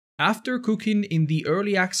After cooking in the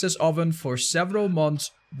early access oven for several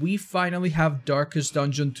months, we finally have Darkest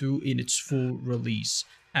Dungeon 2 in its full release.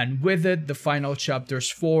 And with it, the final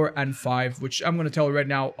chapters 4 and 5, which I'm going to tell you right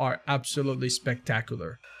now are absolutely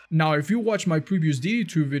spectacular. Now, if you watch my previous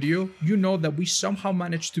DD2 video, you know that we somehow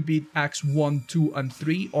managed to beat Acts 1, 2, and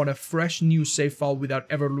 3 on a fresh new save file without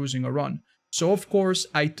ever losing a run. So of course,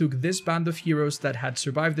 I took this band of heroes that had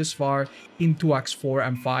survived this far into Acts 4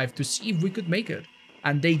 and 5 to see if we could make it.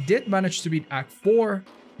 And they did manage to beat Act 4,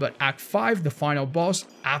 but Act 5, the final boss,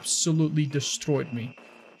 absolutely destroyed me.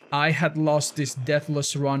 I had lost this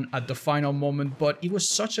Deathless run at the final moment, but it was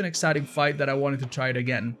such an exciting fight that I wanted to try it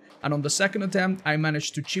again. And on the second attempt, I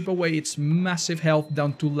managed to chip away its massive health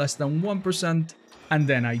down to less than 1%, and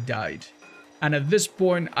then I died. And at this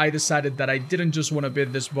point, I decided that I didn't just want to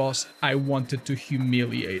beat this boss, I wanted to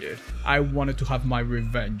humiliate it. I wanted to have my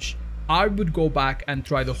revenge. I would go back and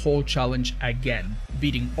try the whole challenge again,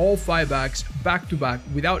 beating all 5 acts back to back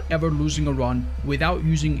without ever losing a run, without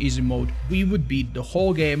using easy mode. We would beat the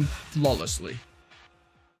whole game flawlessly.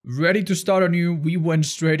 Ready to start anew, we went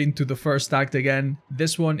straight into the first act again.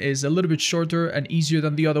 This one is a little bit shorter and easier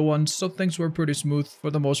than the other ones, so things were pretty smooth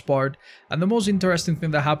for the most part. And the most interesting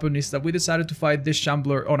thing that happened is that we decided to fight this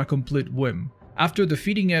Shambler on a complete whim. After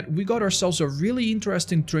defeating it, we got ourselves a really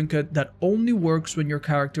interesting trinket that only works when your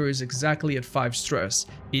character is exactly at 5 stress.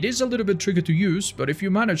 It is a little bit tricky to use, but if you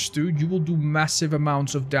manage to, you will do massive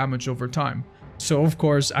amounts of damage over time. So of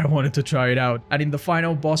course, I wanted to try it out, and in the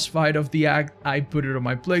final boss fight of the act, I put it on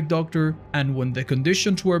my Plague Doctor, and when the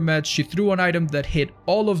conditions were met, she threw an item that hit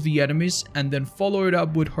all of the enemies and then followed it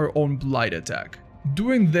up with her own Blight attack.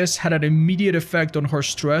 Doing this had an immediate effect on her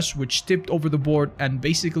stress, which tipped over the board and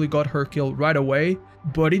basically got her killed right away.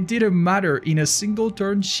 But it didn't matter, in a single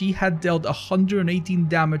turn she had dealt 118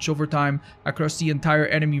 damage over time across the entire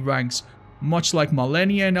enemy ranks. Much like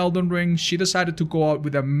Malenia in Elden Ring, she decided to go out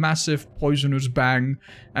with a massive poisonous bang,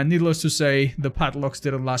 and needless to say, the padlocks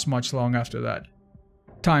didn't last much long after that.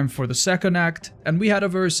 Time for the second act, and we had a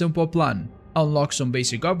very simple plan. Unlock some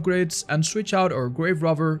basic upgrades, and switch out our Grave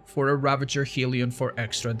Robber for a Ravager Helion for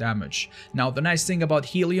extra damage. Now the nice thing about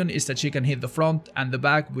Helion is that she can hit the front and the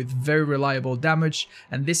back with very reliable damage,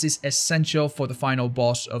 and this is essential for the final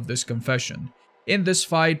boss of this confession. In this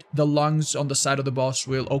fight, the lungs on the side of the boss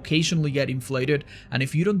will occasionally get inflated, and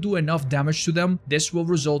if you don't do enough damage to them, this will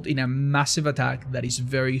result in a massive attack that is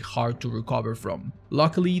very hard to recover from.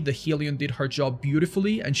 Luckily, the Helion did her job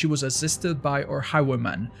beautifully, and she was assisted by our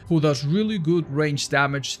Highwayman, who does really good range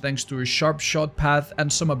damage thanks to his sharp shot path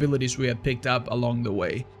and some abilities we had picked up along the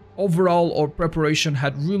way. Overall, our preparation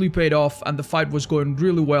had really paid off and the fight was going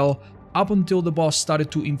really well, up until the boss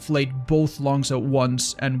started to inflate both lungs at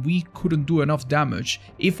once and we couldn't do enough damage.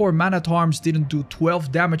 If our man-at-arms didn't do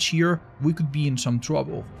 12 damage here, we could be in some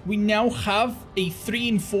trouble. We now have a 3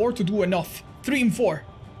 in 4 to do enough. 3 in 4.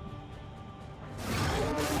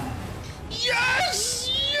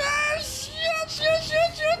 Yes! Yes! Yes! Yes!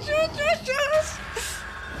 Yes! Yes! Yes! Yes! Yes!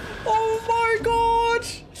 Oh my god!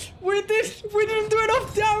 We didn't do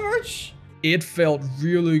enough damage! It felt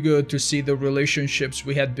really good to see the relationships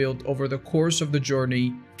we had built over the course of the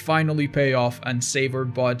journey finally pay off and save our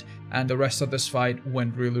butt, and the rest of this fight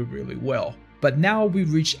went really well. But now we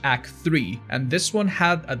reach Act 3, and this one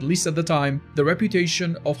had, at least at the time, the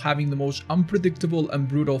reputation of having the most unpredictable and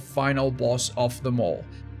brutal final boss of them all.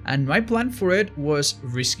 And my plan for it was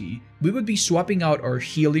risky. We would be swapping out our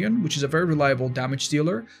Helion, which is a very reliable damage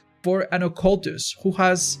dealer, for an Occultist who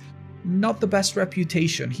has not the best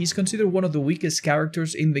reputation. He's considered one of the weakest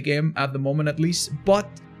characters in the game at the moment at least, but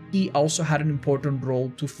he also had an important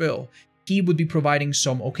role to fill. He would be providing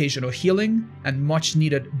some occasional healing and much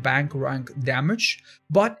needed bank rank damage,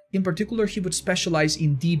 but in particular he would specialize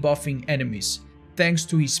in debuffing enemies. Thanks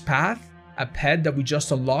to his path, a pet that we just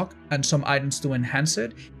unlocked, and some items to enhance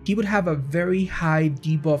it, he would have a very high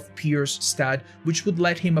debuff pierce stat, which would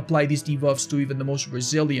let him apply these debuffs to even the most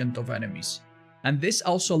resilient of enemies. And this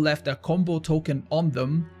also left a combo token on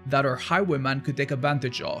them that our Highwayman could take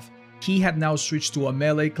advantage of. He had now switched to a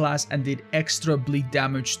melee class and did extra bleed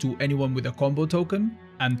damage to anyone with a combo token.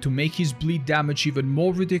 And to make his bleed damage even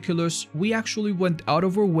more ridiculous, we actually went out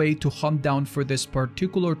of our way to hunt down for this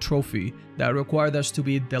particular trophy that required us to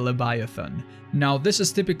beat the Leviathan. Now this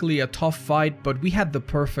is typically a tough fight, but we had the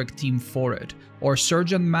perfect team for it. Our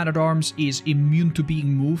Sergeant Man-at-Arms is immune to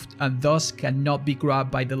being moved and thus cannot be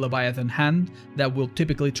grabbed by the Leviathan hand that will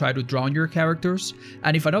typically try to drown your characters,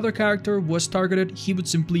 and if another character was targeted, he would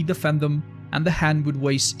simply defend them, and the hand would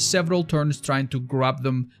waste several turns trying to grab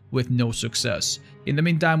them with no success. In the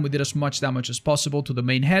meantime, we did as much damage as possible to the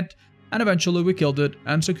main head, and eventually we killed it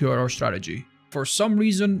and secured our strategy. For some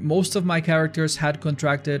reason, most of my characters had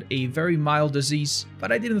contracted a very mild disease, but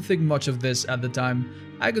I didn't think much of this at the time.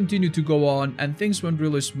 I continued to go on and things went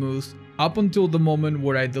really smooth, up until the moment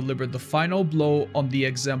where I delivered the final blow on the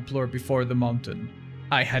exemplar before the mountain.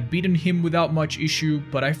 I had beaten him without much issue,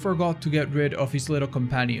 but I forgot to get rid of his little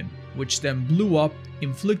companion, which then blew up,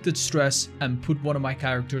 inflicted stress, and put one of my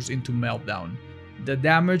characters into meltdown. The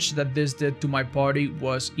damage that this did to my party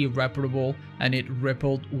was irreparable, and it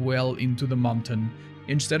rippled well into the mountain.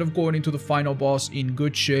 Instead of going into the final boss in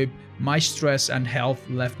good shape, my stress and health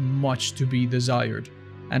left much to be desired.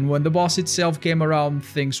 And when the boss itself came around,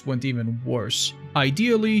 things went even worse.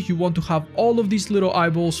 Ideally, you want to have all of these little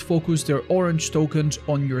eyeballs focus their orange tokens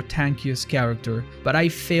on your tankiest character, but I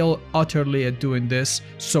failed utterly at doing this,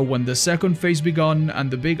 so when the second phase began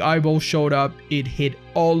and the big eyeball showed up, it hit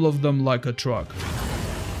all of them like a truck.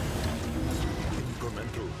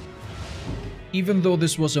 Even though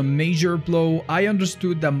this was a major blow, I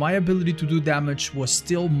understood that my ability to do damage was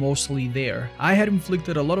still mostly there. I had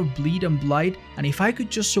inflicted a lot of bleed and blight, and if I could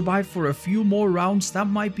just survive for a few more rounds, that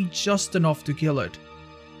might be just enough to kill it.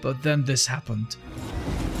 But then this happened.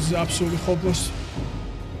 This is absolutely hopeless.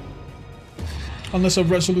 Unless a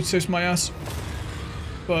resolute saves my ass.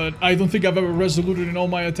 But I don't think I've ever resoluted in all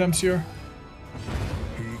my attempts here.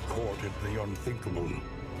 He courted the unthinkable,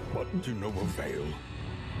 but to no avail.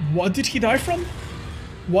 What did he die from?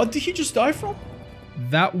 What did he just die from?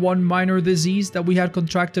 That one minor disease that we had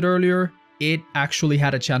contracted earlier, it actually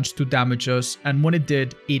had a chance to damage us, and when it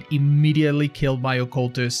did, it immediately killed my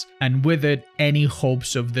occultist, and with it, any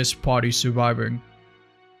hopes of this party surviving.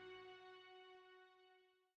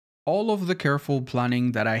 All of the careful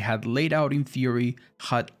planning that I had laid out in theory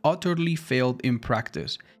had utterly failed in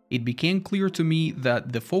practice. It became clear to me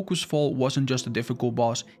that the Focus Fall wasn't just a difficult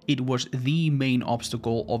boss, it was the main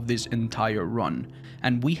obstacle of this entire run.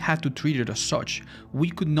 And we had to treat it as such. We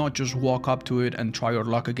could not just walk up to it and try our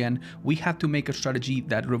luck again, we had to make a strategy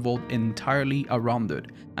that revolved entirely around it.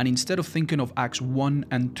 And instead of thinking of Acts 1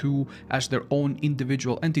 and 2 as their own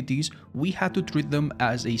individual entities, we had to treat them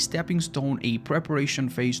as a stepping stone, a preparation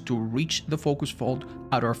phase to reach the Focus Fall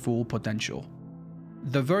at our full potential.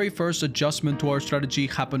 The very first adjustment to our strategy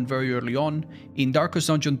happened very early on. In Darkest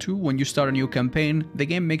Dungeon 2, when you start a new campaign, the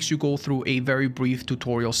game makes you go through a very brief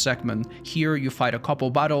tutorial segment. Here you fight a couple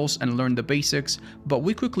battles and learn the basics, but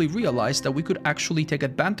we quickly realized that we could actually take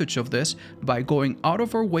advantage of this by going out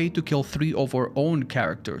of our way to kill 3 of our own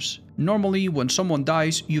characters. Normally, when someone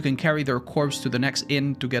dies, you can carry their corpse to the next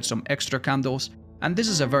inn to get some extra candles. And this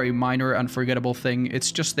is a very minor and forgettable thing,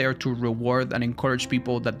 it's just there to reward and encourage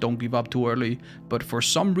people that don't give up too early, but for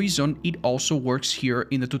some reason it also works here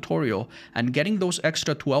in the tutorial, and getting those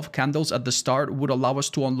extra 12 candles at the start would allow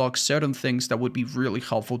us to unlock certain things that would be really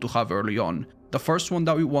helpful to have early on. The first one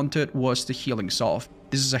that we wanted was the healing salve.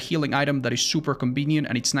 This is a healing item that is super convenient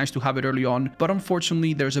and it's nice to have it early on, but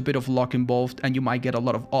unfortunately there's a bit of luck involved and you might get a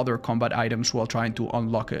lot of other combat items while trying to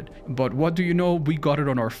unlock it. But what do you know, we got it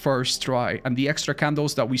on our first try, and the extra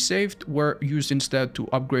candles that we saved were used instead to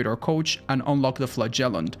upgrade our coach and unlock the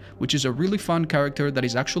Flagellant, which is a really fun character that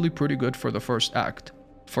is actually pretty good for the first act.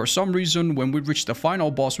 For some reason, when we reached the final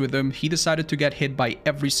boss with him, he decided to get hit by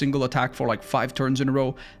every single attack for like 5 turns in a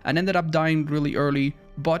row and ended up dying really early,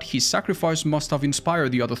 but his sacrifice must have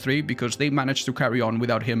inspired the other 3 because they managed to carry on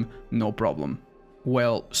without him, no problem.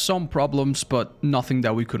 Well, some problems, but nothing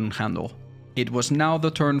that we couldn't handle. It was now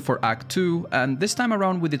the turn for Act 2, and this time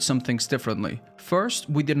around we did some things differently. First,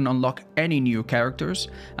 we didn't unlock any new characters,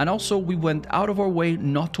 and also we went out of our way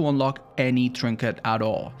not to unlock any trinket at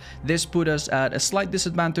all. This put us at a slight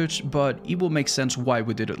disadvantage, but it will make sense why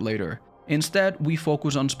we did it later. Instead, we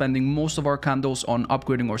focus on spending most of our candles on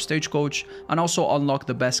upgrading our stagecoach, and also unlock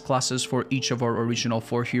the best classes for each of our original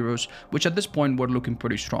 4 heroes, which at this point were looking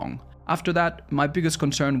pretty strong. After that, my biggest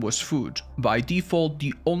concern was food. By default,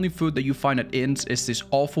 the only food that you find at inns is this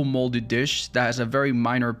awful moldy dish that has a very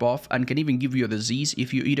minor buff and can even give you a disease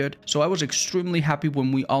if you eat it, so I was extremely happy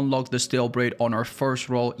when we unlocked the stale braid on our first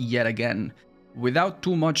roll yet again. Without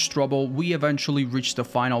too much trouble, we eventually reached the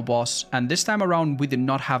final boss, and this time around we did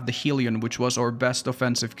not have the Helion, which was our best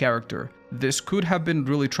offensive character. This could have been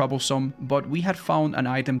really troublesome, but we had found an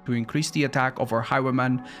item to increase the attack of our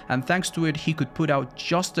highwayman, and thanks to it he could put out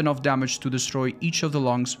just enough damage to destroy each of the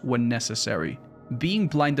lungs when necessary. Being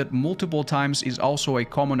blinded multiple times is also a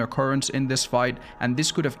common occurrence in this fight, and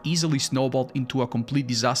this could have easily snowballed into a complete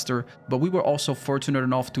disaster, but we were also fortunate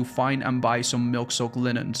enough to find and buy some milk-soaked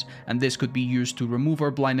linens, and this could be used to remove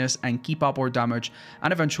our blindness and keep up our damage,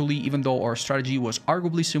 and eventually, even though our strategy was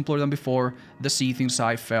arguably simpler than before, the seething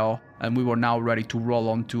sigh fell, and we were now ready to roll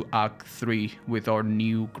on to Act 3 with our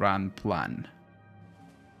new grand plan.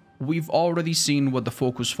 We've already seen what the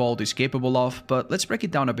focus fault is capable of, but let's break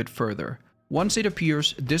it down a bit further. Once it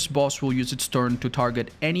appears, this boss will use its turn to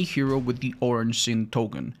target any hero with the orange sin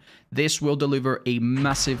token. This will deliver a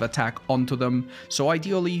massive attack onto them, so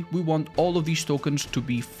ideally we want all of these tokens to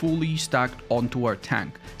be fully stacked onto our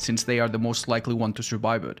tank, since they are the most likely one to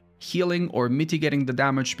survive it. Healing or mitigating the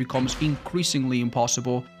damage becomes increasingly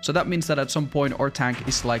impossible, so that means that at some point our tank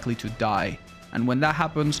is likely to die. And when that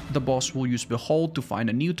happens, the boss will use Behold to find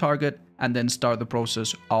a new target and then start the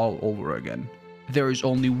process all over again. There is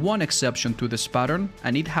only one exception to this pattern,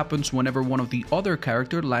 and it happens whenever one of the other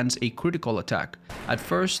character lands a critical attack. At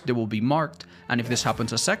first, they will be marked, and if this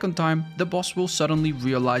happens a second time, the boss will suddenly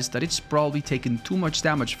realize that it's probably taken too much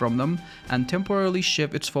damage from them and temporarily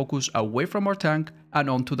shift its focus away from our tank and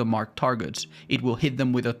onto the marked targets. It will hit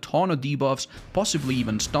them with a ton of debuffs, possibly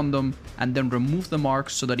even stun them, and then remove the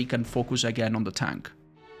marks so that it can focus again on the tank.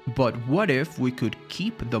 But what if we could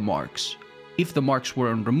keep the marks? If the marks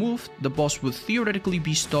weren't removed, the boss would theoretically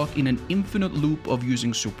be stuck in an infinite loop of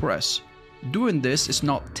using Suppress. Doing this is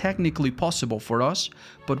not technically possible for us,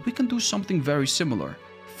 but we can do something very similar.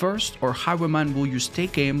 First, our Highwayman will use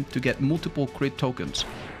Take Aim to get multiple crit tokens.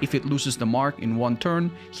 If it loses the mark in one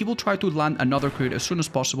turn, he will try to land another crit as soon as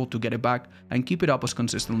possible to get it back and keep it up as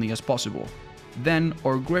consistently as possible. Then,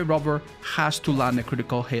 our Grey Robber has to land a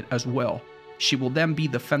critical hit as well. She will then be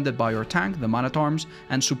defended by her tank, the Man-at-Arms,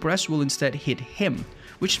 and Suppress will instead hit him,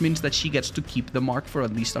 which means that she gets to keep the mark for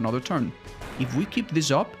at least another turn. If we keep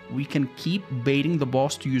this up, we can keep baiting the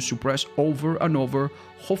boss to use Suppress over and over,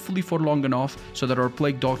 hopefully for long enough so that our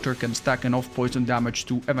Plague Doctor can stack enough poison damage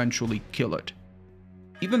to eventually kill it.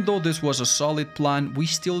 Even though this was a solid plan, we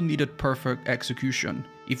still needed perfect execution.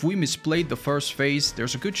 If we misplayed the first phase,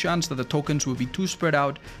 there's a good chance that the tokens would be too spread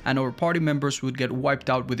out and our party members would get wiped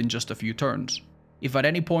out within just a few turns. If at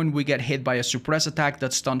any point we get hit by a suppress attack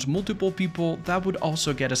that stuns multiple people, that would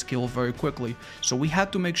also get us killed very quickly, so we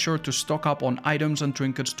had to make sure to stock up on items and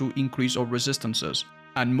trinkets to increase our resistances.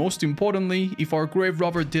 And most importantly, if our Grave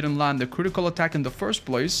Robber didn't land a critical attack in the first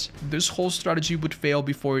place, this whole strategy would fail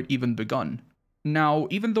before it even begun. Now,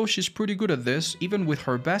 even though she's pretty good at this, even with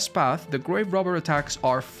her best path, the Grave Robber attacks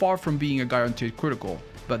are far from being a guaranteed critical,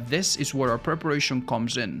 but this is where our preparation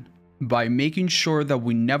comes in. By making sure that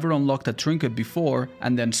we never unlocked a trinket before,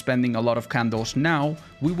 and then spending a lot of candles now,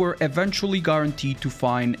 we were eventually guaranteed to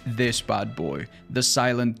find this bad boy, the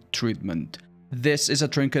Silent Treatment. This is a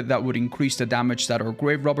trinket that would increase the damage that our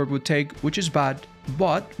Grave Robber would take, which is bad,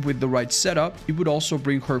 but with the right setup, it would also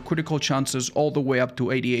bring her critical chances all the way up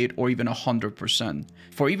to 88 or even 100%.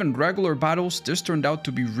 For even regular battles, this turned out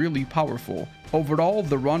to be really powerful. Overall,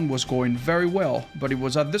 the run was going very well, but it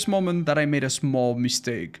was at this moment that I made a small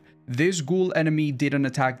mistake. This ghoul enemy did an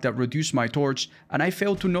attack that reduced my torch, and I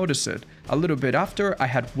failed to notice it. A little bit after, I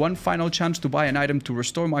had one final chance to buy an item to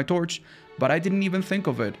restore my torch, but I didn't even think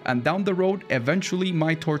of it, and down the road, eventually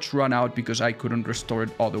my torch ran out because I couldn't restore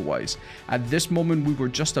it otherwise. At this moment, we were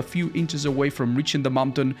just a few inches away from reaching the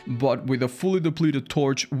mountain, but with a fully depleted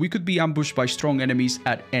torch, we could be ambushed by strong enemies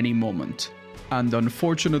at any moment. And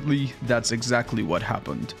unfortunately, that's exactly what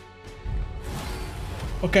happened.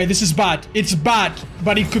 Okay, this is bad. It's bad,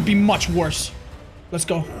 but it could be much worse. Let's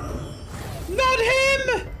go. Not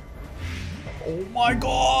him! Oh my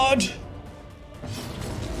god!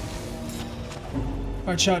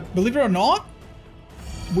 Alright, chat. Believe it or not,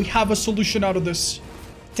 we have a solution out of this.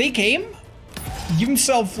 Take aim, give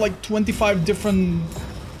himself like 25 different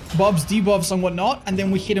buffs, debuffs, and whatnot, and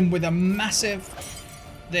then we hit him with a massive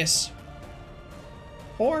this.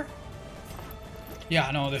 Or,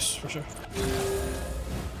 yeah, no, this for sure.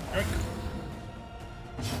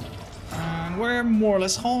 And we're more or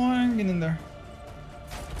less hanging in there.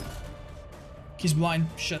 He's blind.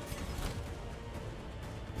 Shit.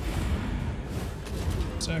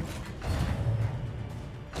 Sick.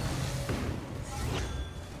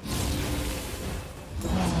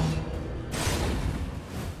 Oh.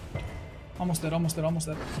 Almost dead, almost dead, almost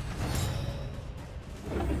dead.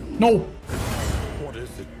 No! What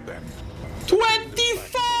is it then?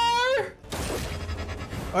 24!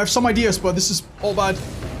 I have some ideas, but this is all bad.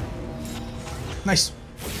 Nice.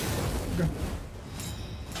 Okay.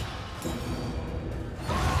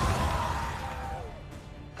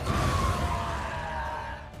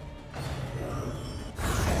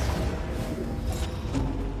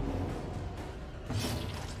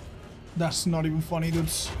 That's not even funny,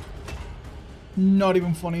 dudes. Not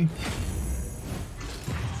even funny.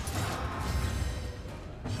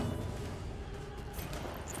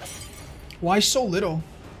 Why so little?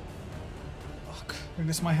 Fuck. I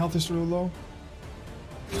guess my health is real low.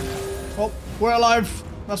 Oh, we're alive.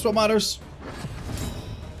 That's what matters.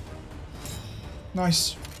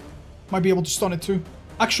 Nice. Might be able to stun it too.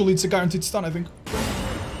 Actually, it's a guaranteed stun, I think.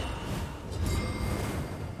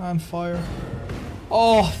 And fire.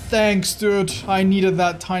 Oh, thanks, dude. I needed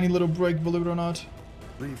that tiny little break, believe it or not.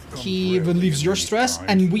 He relieves your stress,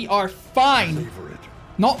 and we are fine.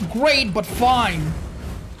 Not great, but fine.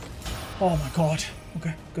 Oh my god.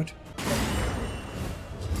 Okay, good.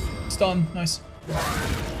 Stun, nice.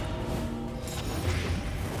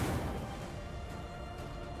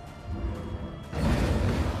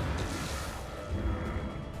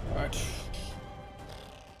 Alright.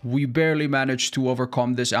 We barely managed to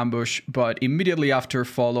overcome this ambush, but immediately after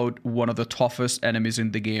followed one of the toughest enemies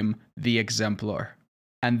in the game, the Exemplar.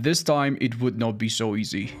 And this time it would not be so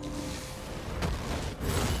easy.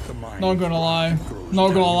 Not gonna lie. Not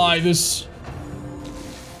gonna lie, this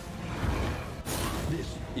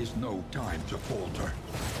is no time to falter.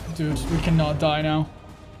 Dude, we cannot die now.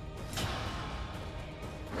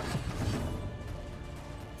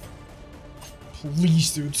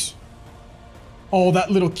 Please, dudes. Oh,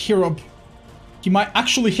 that little Kirub. He might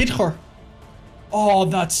actually hit her. Oh,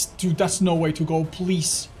 dude, that's no way to go,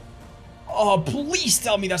 please. Oh, please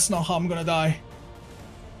tell me that's not how I'm gonna die.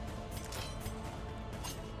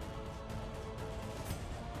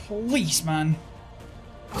 Please, man.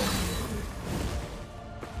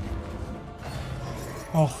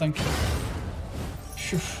 Oh, thank you.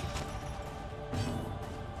 Phew.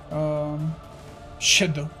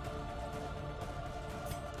 Shit, though.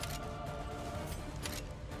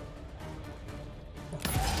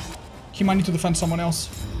 He might need to defend someone else.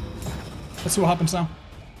 Let's see what happens now.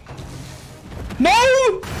 No!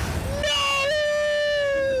 No!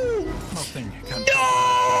 Nothing can No!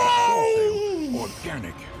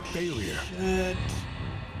 organic failure. Shit.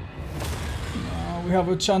 We have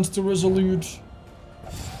a chance to resolute.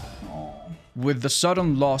 With the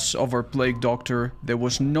sudden loss of our Plague Doctor, there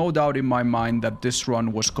was no doubt in my mind that this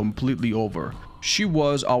run was completely over. She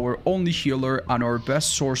was our only healer and our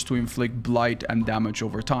best source to inflict blight and damage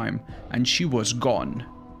over time, and she was gone.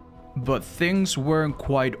 But things weren't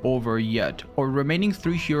quite over yet. Our remaining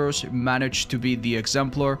 3 heroes managed to beat the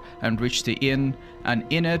Exemplar and reach the inn, and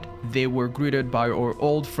in it, they were greeted by our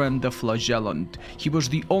old friend the Flagellant. He was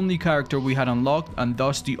the only character we had unlocked, and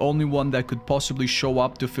thus the only one that could possibly show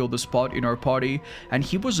up to fill the spot in our party, and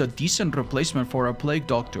he was a decent replacement for our Plague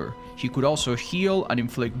Doctor. He could also heal and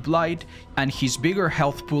inflict blight, and his bigger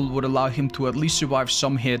health pool would allow him to at least survive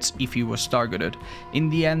some hits if he was targeted. In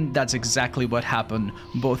the end, that's exactly what happened.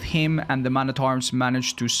 Both him and the Man-at-Arms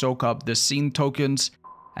managed to soak up the scene tokens,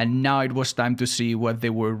 and now it was time to see what they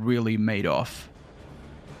were really made of.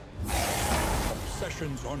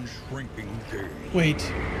 Obsessions on shrinking days. Wait.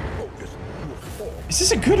 Focus to a fall. Is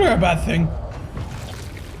this a good or a bad thing?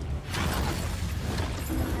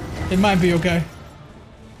 It might be okay.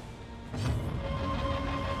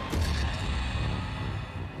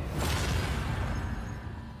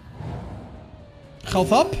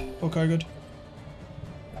 Health up? Okay, good.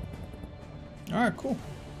 Alright, cool.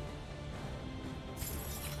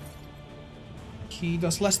 He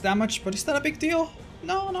does less damage, but is that a big deal?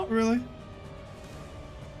 No, not really.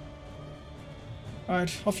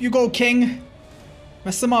 Alright, off you go, King.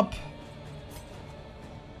 Mess them up.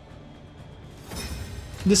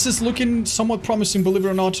 This is looking somewhat promising, believe it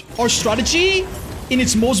or not. Our strategy, in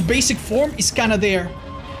its most basic form, is kinda there.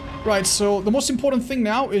 Right, so the most important thing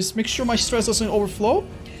now is make sure my stress doesn't overflow.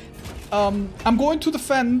 I'm going to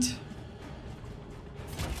defend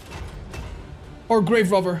our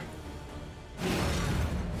Grave Robber.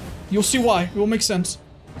 You'll see why. It will make sense.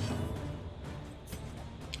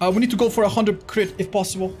 We need to go for 100 crit if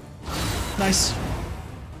possible. Nice.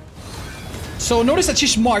 So notice that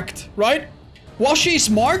she's marked, right? While she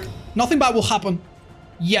is marked, nothing bad will happen.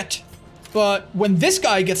 Yet. But when this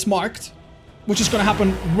guy gets marked, which is gonna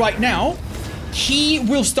happen right now, he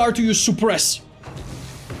will start to use suppress.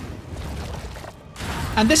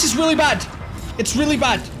 And this is really bad. It's really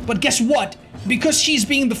bad. But guess what? Because she's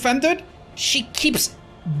being defended, she keeps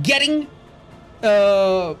getting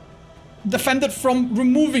defended from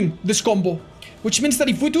removing this combo. Which means that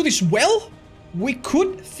if we do this well, we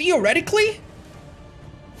could theoretically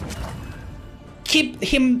keep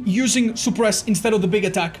him using suppress instead of the big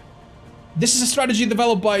attack. This is a strategy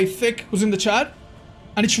developed by Thick, who's in the chat,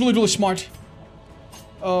 and it's really, really smart.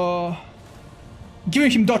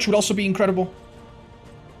 Giving him dodge would also be incredible.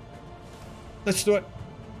 Let's do it.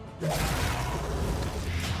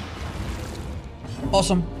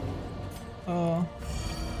 Awesome.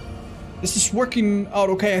 This is working out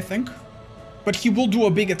okay, I think. But he will do a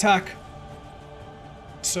big attack.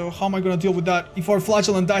 So how am I gonna deal with that? If our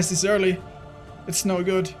Flagellant dies this early, it's no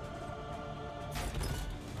good.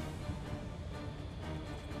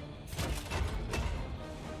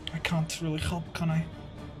 can't really help, can I?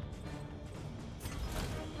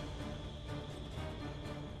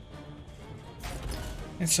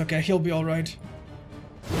 It's okay, he'll be alright.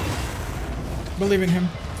 Believe in him.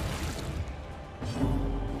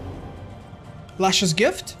 Lash's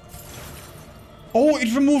gift? Oh,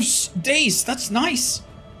 it removes daze. That's nice.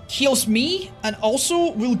 Heals me and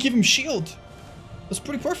also will give him shield. That's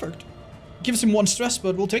pretty perfect. Gives him 1 stress,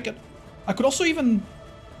 but we'll take it. I could also even...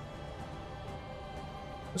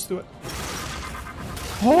 Let's do it.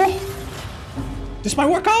 Oh! This might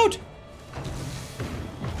work out!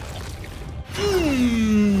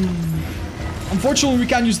 Unfortunately, we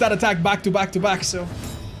can't use that attack back to back to back, so...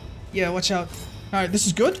 Yeah, watch out. Alright, this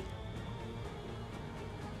is good.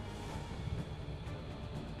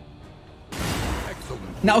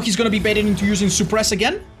 Excellent. Now he's gonna be baited into using Suppress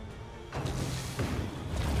again.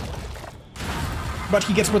 But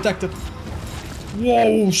he gets protected.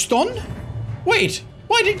 Whoa, stun? Wait,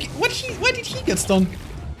 why did he get stunned?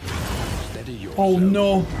 Oh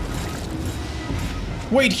no.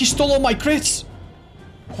 Wait, he stole all my crits.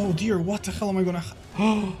 Oh dear, what the hell am I gonna...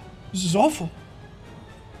 Oh, this is awful.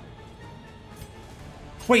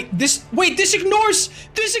 Wait, this ignores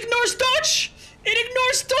dodge! It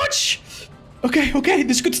ignores dodge! Okay,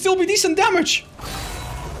 this could still be decent damage.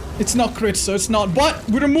 It's not crit, so it's not, but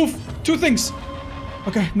we remove 2 things.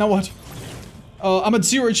 Okay, now what? I'm at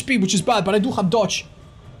 0 HP, which is bad, but I do have dodge.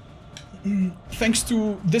 Thanks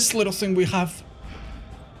to this little thing we have.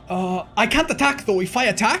 I can't attack though. If I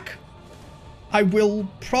attack, I will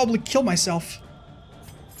probably kill myself.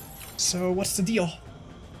 So what's the deal?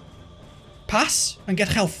 Pass and get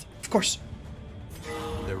health, of course.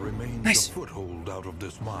 There remains Nice. a foothold out of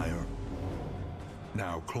this mire.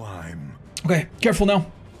 Now climb. Okay, careful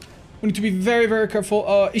now. We need to be very, very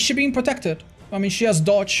careful. Is she being protected? I mean, she has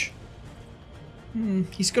dodge.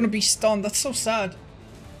 He's gonna be stunned. That's so sad.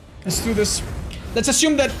 Let's do this. Let's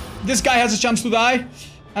assume that this guy has a chance to die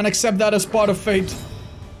and accept that as part of fate.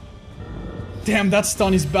 Damn, that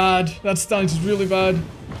stun is bad. That stun is really bad.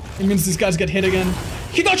 It means these guys get hit again.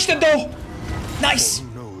 He dodged it though! Nice!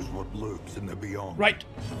 Who knows what lurks in the beyond? Right.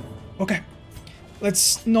 Okay.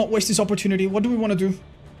 Let's not waste this opportunity. What do we want to do?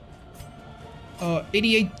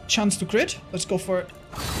 88 chance to crit. Let's go for it.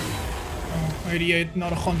 88,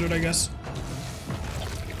 not 100, I guess.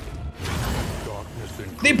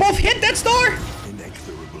 They both hit that star!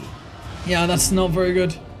 Inexorable. Yeah, that's not very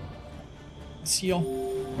good. Let's heal.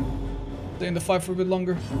 Stay in the fight for a bit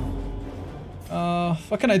longer.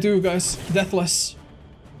 What can I do, guys? Deathless.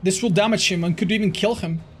 This will damage him and could even kill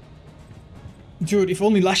him. Dude, if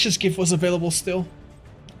only Lash's gift was available still.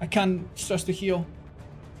 I can't stress the heal.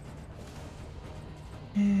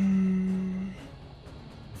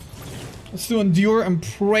 Let's do Endure and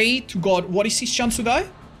pray to God. What is his chance to die?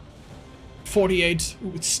 48.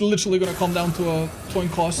 Ooh, it's literally gonna come down to a coin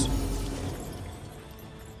cost.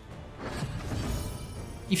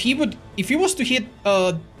 If he was to hit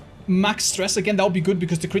max stress again, that would be good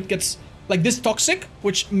because the crit gets like this toxic,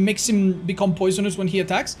 which makes him become poisonous when he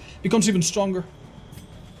attacks, becomes even stronger.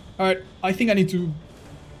 Alright, I think I need to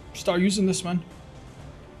start using this, man.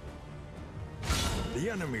 The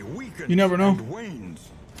enemy weakens. You never know. And wanes.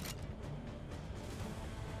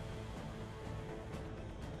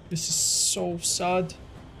 This is so sad.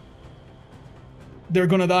 They're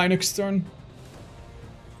gonna die next turn.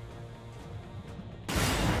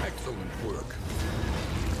 Excellent work.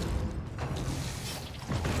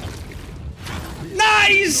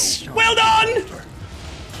 Nice! Well done!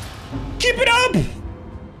 Keep it up!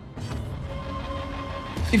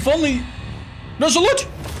 If only... Resolute!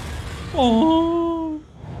 Oh.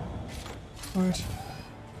 Alright.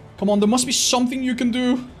 Come on, there must be something you can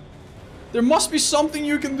do. There must be something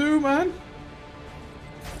you can do, man.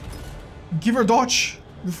 Give her dodge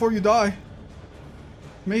before you die.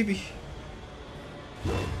 Maybe.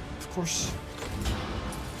 Of course.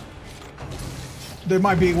 They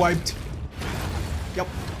might be wiped. Yep.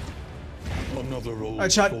 Another old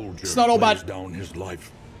chat. soldier It's not all bad. lays down his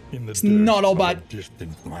life in the It's dirt not all of a bad.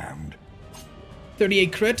 distant land.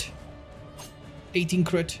 38 crit. 18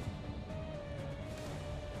 crit.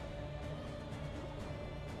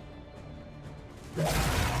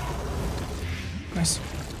 Nice.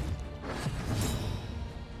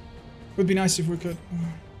 Would be nice if we could.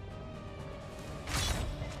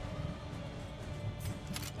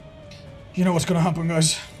 You know what's gonna happen,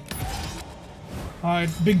 guys. Alright,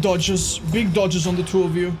 big dodges on the 2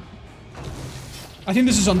 of you. I think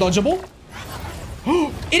this is undodgeable.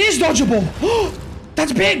 It is dodgeable!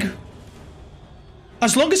 That's big!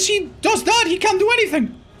 As long as he does that, he can't do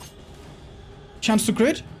anything. Chance to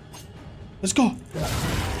crit. Let's go.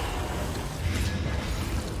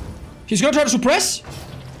 He's gonna try to suppress.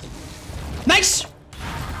 Nice!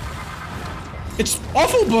 It's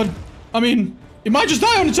awful, but I mean, it might just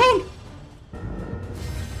die on its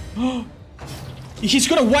own. He's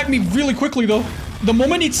gonna wipe me really quickly though. The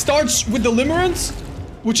moment it starts with the limerence,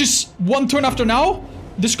 which is 1 turn after now,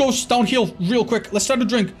 this goes downhill real quick. Let's start to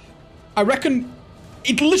drink. I reckon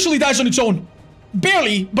it literally dies on its own.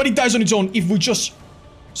 Barely, but it dies on its own if we just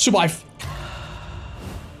survive.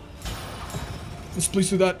 Let's please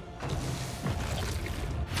do that.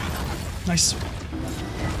 Nice.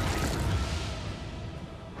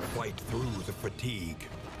 Fight through the fatigue.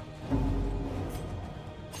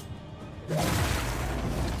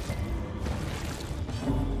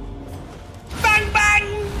 Bang,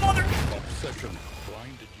 bang, mother... Obsession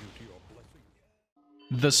blinded you to your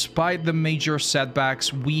blessing. Despite the major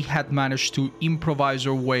setbacks, we had managed to improvise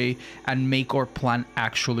our way and make our plan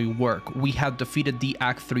actually work. We had defeated the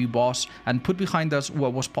Act 3 boss and put behind us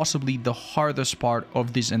what was possibly the hardest part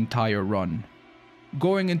of this entire run.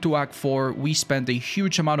 Going into Act 4, we spent a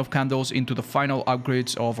huge amount of candles into the final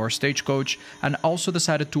upgrades of our stagecoach and also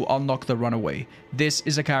decided to unlock the Runaway. This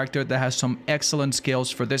is a character that has some excellent skills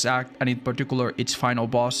for this act and in particular its final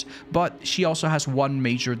boss, but she also has one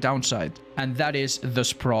major downside, and that is the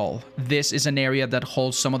Sprawl. This is an area that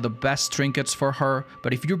holds some of the best trinkets for her,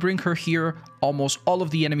 but if you bring her here, almost all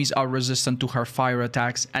of the enemies are resistant to her fire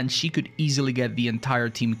attacks and she could easily get the entire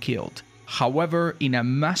team killed. However, in a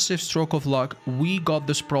massive stroke of luck, we got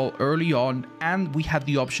the Sprawl early on and we had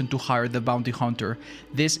the option to hire the Bounty Hunter.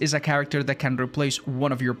 This is a character that can replace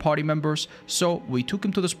one of your party members, so we took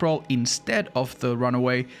him to the Sprawl instead of the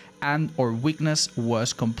Runaway and our weakness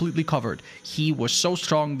was completely covered. He was so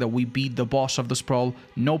strong that we beat the boss of the Sprawl,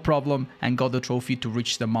 no problem, and got the trophy to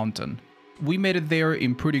reach the mountain. We made it there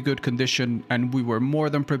in pretty good condition and we were more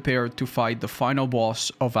than prepared to fight the final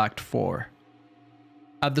boss of Act 4.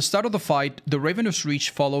 At the start of the fight, the Ravenous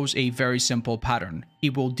Reach follows a very simple pattern.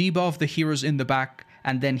 It will debuff the heroes in the back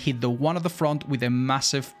and then hit the one at the front with a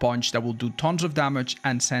massive punch that will do tons of damage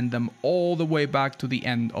and send them all the way back to the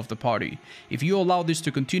end of the party. If you allow this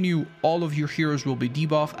to continue, all of your heroes will be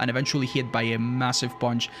debuffed and eventually hit by a massive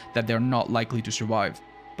punch that they're not likely to survive.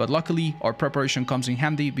 But luckily, our preparation comes in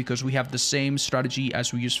handy because we have the same strategy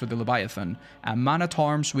as we used for the Leviathan, a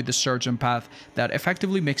man-at-arms with the Surgeon path that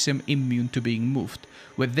effectively makes him immune to being moved.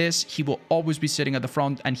 With this, he will always be sitting at the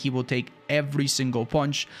front and he will take every single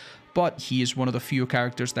punch, but he is one of the few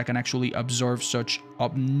characters that can actually absorb such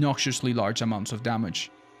obnoxiously large amounts of damage.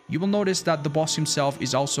 You will notice that the boss himself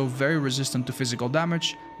is also very resistant to physical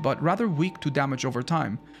damage, but rather weak to damage over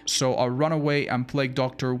time. So our Runaway and Plague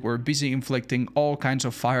Doctor were busy inflicting all kinds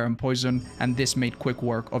of fire and poison, and this made quick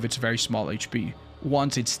work of its very small HP.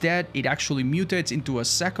 Once it's dead, it actually mutates into a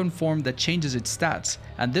second form that changes its stats,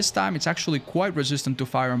 and this time it's actually quite resistant to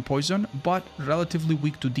fire and poison, but relatively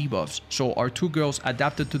weak to debuffs, so our two girls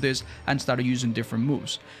adapted to this and started using different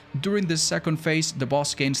moves. During this second phase, the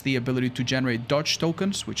boss gains the ability to generate dodge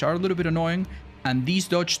tokens, which are a little bit annoying, and these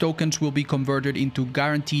dodge tokens will be converted into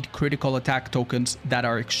guaranteed critical attack tokens that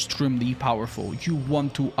are extremely powerful. You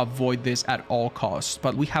want to avoid this at all costs,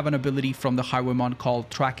 but we have an ability from the Highwayman called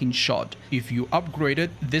Tracking Shot. If you upgrade it,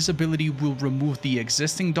 this ability will remove the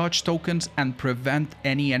existing dodge tokens and prevent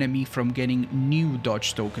any enemy from getting new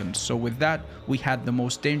dodge tokens. So with that, we had the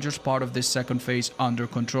most dangerous part of this second phase under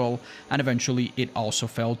control, and eventually it also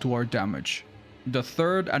fell to our damage. The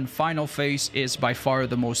third and final phase is by far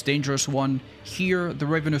the most dangerous one. Here, the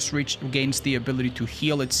Ravenous Reach gains the ability to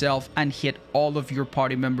heal itself and hit all of your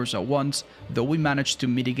party members at once, though we managed to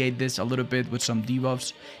mitigate this a little bit with some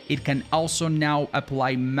debuffs. It can also now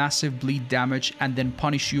apply massive bleed damage and then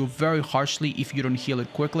punish you very harshly if you don't heal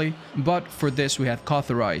it quickly. But for this we had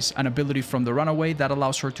Cauterize, an ability from the Runaway that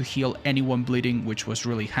allows her to heal anyone bleeding, which was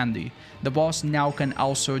really handy. The boss now can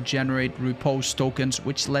also generate Repose tokens,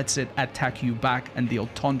 which lets it attack you back and deal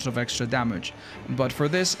tons of extra damage. But for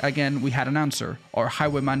this, again, we had an answer. Our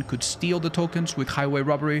Highwayman could steal the tokens with Highway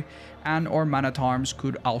Robbery, and our Man-at-Arms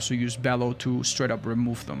could also use Bellow to straight up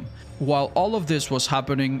remove them. While all of this was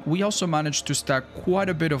happening, we also managed to stack quite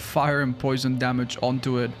a bit of fire and poison damage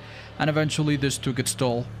onto it, and eventually this took its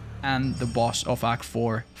toll, and the boss of Act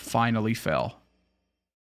 4 finally fell.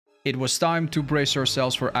 It was time to brace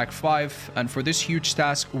ourselves for Act 5, and for this huge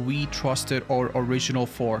task, we trusted our original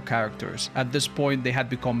 4 characters. At this point, they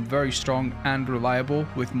had become very strong and reliable,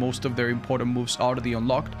 with most of their important moves already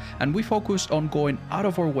unlocked, and we focused on going out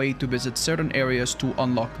of our way to visit certain areas to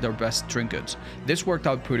unlock their best trinkets. This worked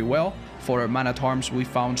out pretty well. For our Man-at-Arms, we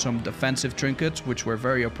found some defensive trinkets, which were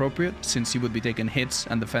very appropriate, since he would be taking hits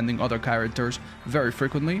and defending other characters very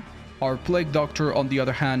frequently. Our Plague Doctor, on the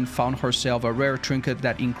other hand, found herself a rare trinket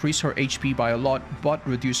that increased her HP by a lot but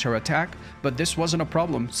reduced her attack, but this wasn't a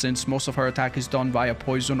problem since most of her attack is done via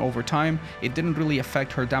poison over time. It didn't really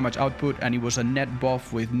affect her damage output and it was a net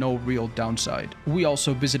buff with no real downside. We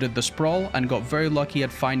also visited the Sprawl and got very lucky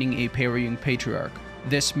at finding a parrying Patriarch.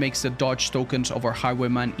 This makes the dodge tokens of our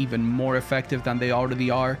Highwayman even more effective than they already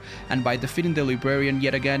are, and by defeating the Librarian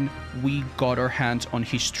yet again, we got our hands on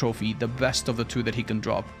his trophy, the best of the two that he can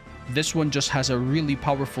drop. This one just has a really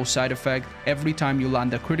powerful side effect. Every time you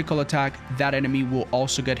land a critical attack, that enemy will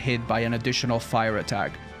also get hit by an additional fire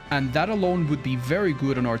attack. And that alone would be very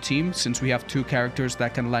good on our team since we have two characters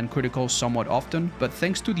that can land criticals somewhat often, but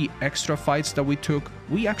thanks to the extra fights that we took,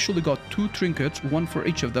 we actually got two trinkets, one for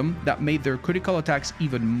each of them, that made their critical attacks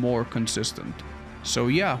even more consistent. So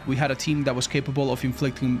yeah, we had a team that was capable of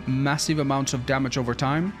inflicting massive amounts of damage over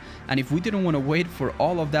time, and if we didn't want to wait for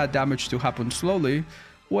all of that damage to happen slowly,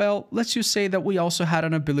 well, let's just say that we also had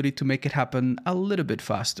an ability to make it happen a little bit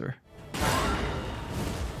faster.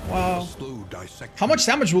 Wow. How much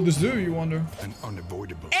damage will this do, you wonder? An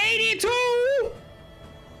unavoidable 82!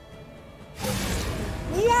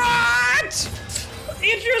 What?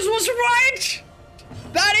 Idris was right!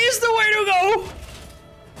 That is the way to go!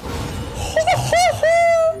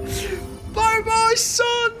 Bye bye,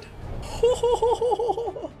 son!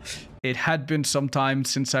 It had been some time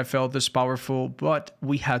since I felt this powerful, but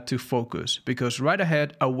we had to focus, because right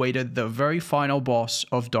ahead awaited the very final boss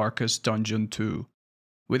of Darkest Dungeon 2.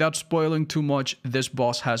 Without spoiling too much, this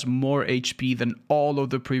boss has more HP than all of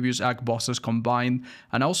the previous act bosses combined,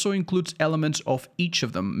 and also includes elements of each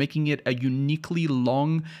of them, making it a uniquely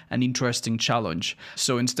long and interesting challenge.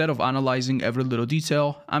 So instead of analyzing every little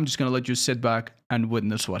detail, I'm just gonna let you sit back and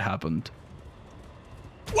witness what happened.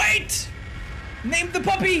 Wait! Name the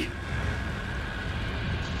puppy!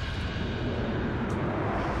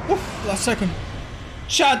 Oof, last second.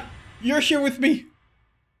 Chat, you're here with me.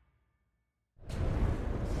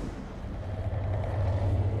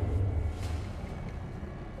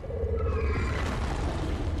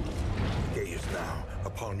 gaze now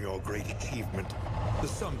upon your great achievement, the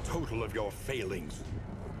sum total of your failings,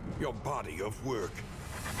 your body of work.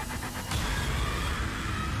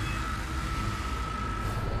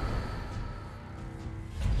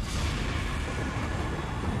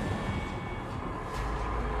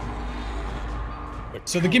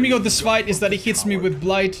 So the gimmick of this fight is that he hits me with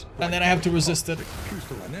Blight, and then I have to resist it.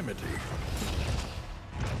 Pusillanimity.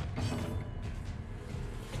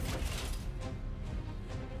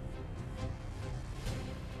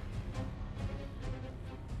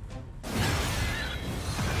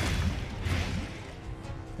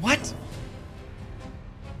 What?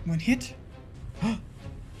 One hit?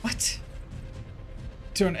 What?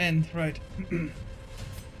 Turn end, right.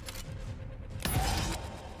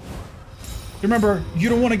 Remember, you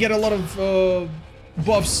don't want to get a lot of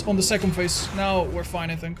buffs on the second phase. Now we're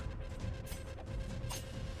fine, I think.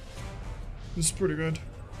 This is pretty good.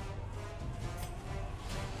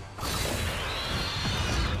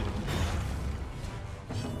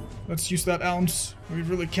 Let's use that ounce. We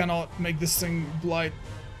really cannot make this thing blight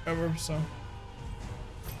ever, so...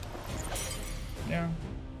 yeah.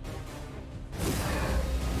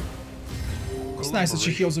 It's nice that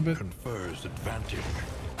she heals a bit. Confers advantage.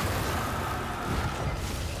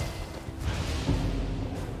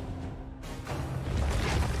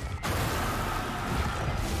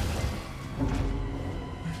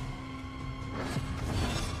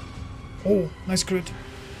 Oh, nice crit.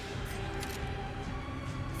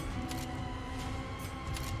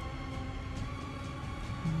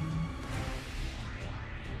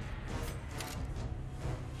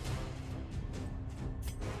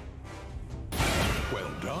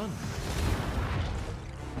 Well done.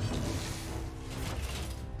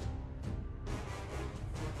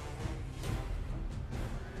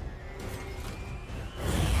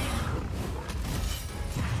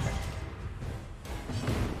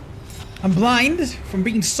 I'm blind from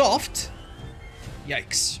being soft.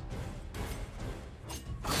 Yikes.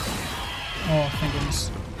 Oh, thank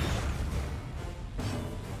goodness.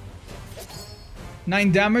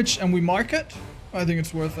 9 damage and we mark it? I think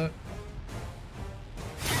it's worth it.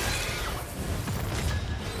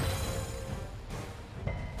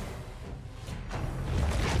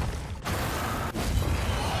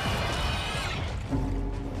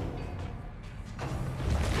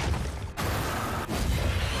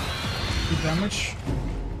 Damage.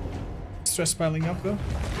 Stress piling up though.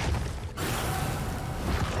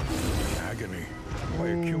 Agony by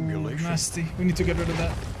accumulation. Nasty. We need to get rid of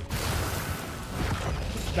that.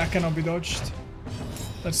 That cannot be dodged.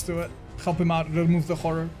 Let's do it. Help him out. Remove the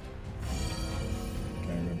horror.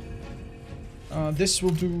 Okay, good. This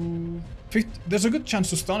will do... There's a good chance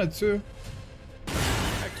to stun it too.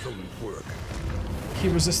 Excellent work. He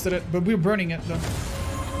resisted it, but we're burning it though.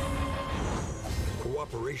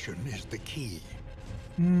 Cooperation is the key.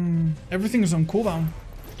 Everything is on cooldown.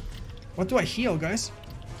 What do I heal, guys?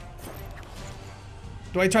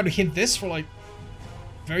 Do I try to hit this for like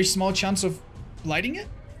very small chance of lighting it?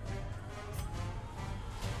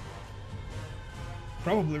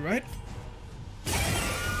 Probably, right?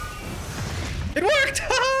 It worked!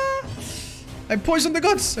 I poisoned the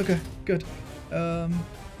gods. Okay, good.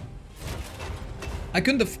 I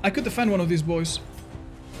could defend one of these boys.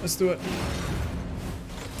 Let's do it.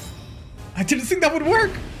 I didn't think that would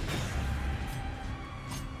work.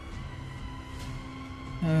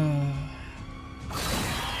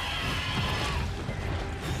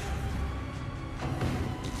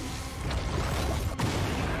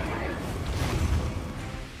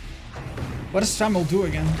 What does Samuel do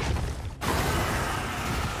again?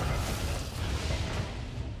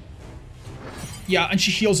 Yeah, and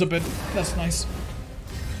she heals a bit. That's nice.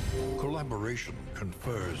 Collaboration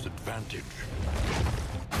confers advantage.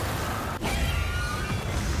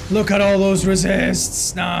 Look at all those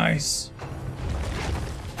resists. Nice.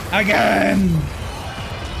 Again.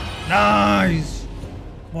 Nice.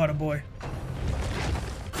 What a boy.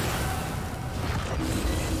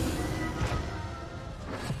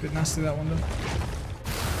 Bit nasty that one though.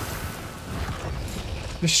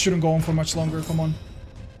 This shouldn't go on for much longer. Come on.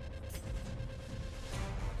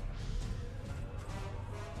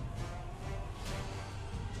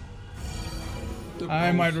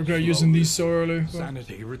 I might regret using these so early.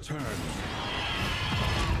 Sanity returns.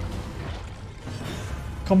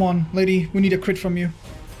 Come on, lady. We need a crit from you.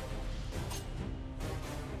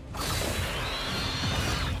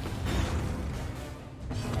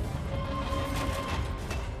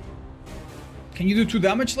 Can you do 2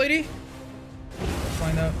 damage, lady? Let's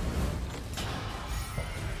find out.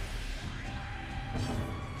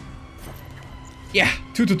 Yeah,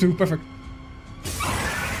 2 to 2. Perfect.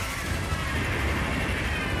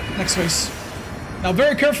 Next phase. Now,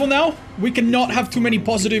 very careful now. We cannot have too many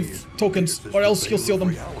positive tokens, or else he'll steal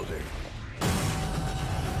them.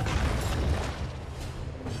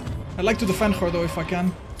 I'd like to defend her, though, if I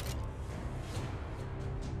can.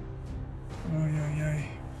 Oh, yeah.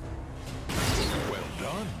 Well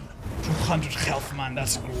done. 200 health, man.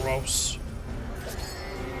 That's gross.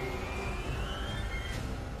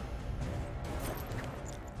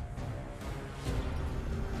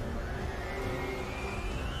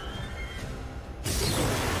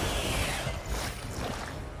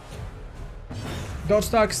 Dot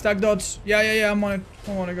stack dots. Yeah, I'm on it.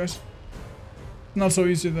 I'm on it, guys. Not so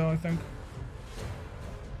easy though, I think.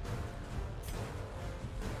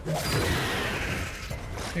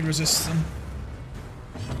 It resists them.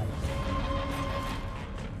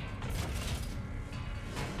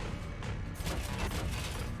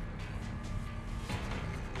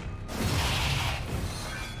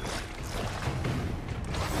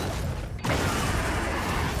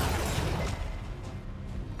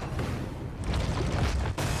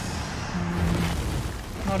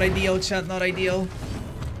 Not ideal, chat, not ideal.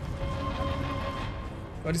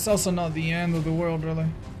 But it's also not the end of the world, really.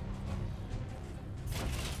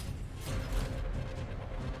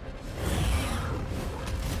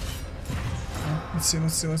 Let's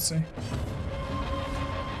see.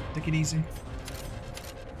 Take it easy.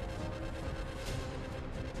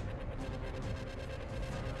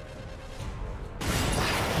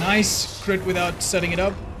 Nice crit without setting it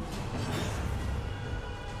up.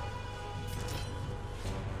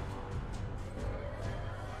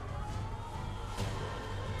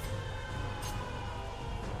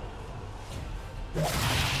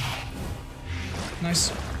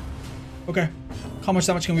 Nice. Okay. How much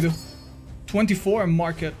damage can we do? 24 and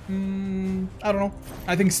mark it. I don't know.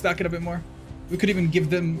 I think stack it a bit more. We could even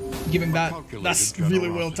give him that. That's really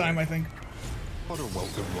well timed, I think. But a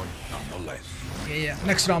welcome one, nonetheless. Yeah.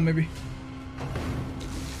 Next round, maybe.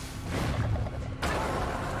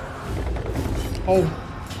 Oh.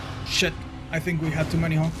 Shit. I think we had too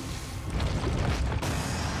many, huh?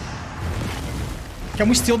 Can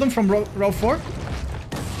we steal them from row 4?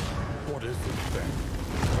 What is it then?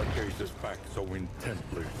 What gazes back so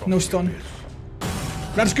intently from No the stun. abyss?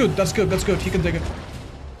 That's good. He can take it.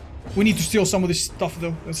 We need to steal some of this stuff,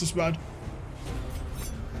 though. That's just bad.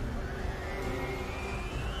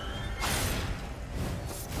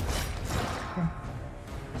 Okay.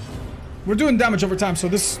 We're doing damage over time, so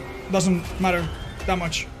this doesn't matter that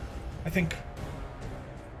much, I think.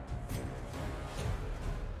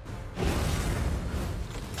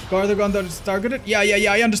 Guard the gun that is targeted? Yeah,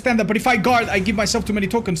 I understand that. But if I guard, I give myself too many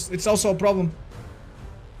tokens. It's also a problem.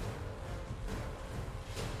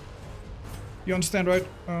 You understand, right?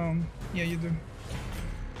 Yeah, you do.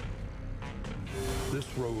 This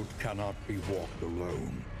road cannot be walked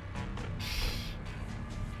alone.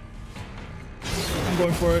 I'm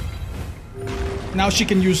going for it. Now she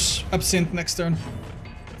can use Absinthe next turn.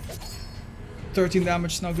 13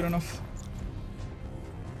 damage, not good enough.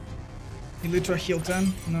 Elytra heal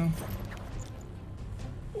 10? No.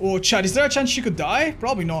 Oh, Chad, is there a chance she could die?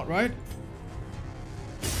 Probably not, right?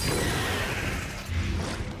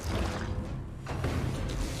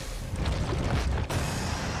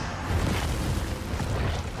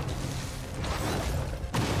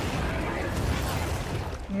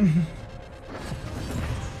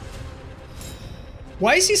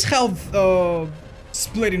 Why is his health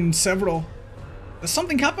split in several? Does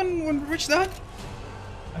something happen when we reach that?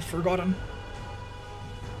 I've forgotten.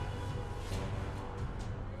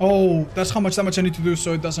 Oh, that's how much damage I need to do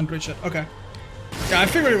so it doesn't reach it. Okay. Yeah, I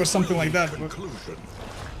figured it was something like that. But...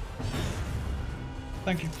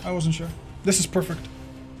 Thank you. I wasn't sure. This is perfect.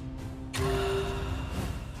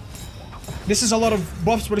 This is a lot of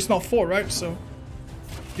buffs, but it's not 4, right? So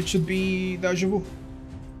it should be deja vu.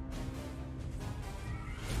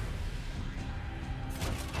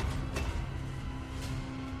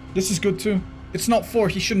 This is good too. It's not 4,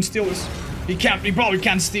 he shouldn't steal this. He probably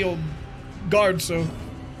can't steal guard, so.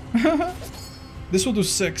 This will do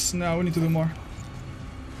 6. No, we need to do more.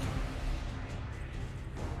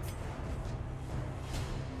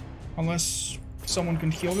 Unless someone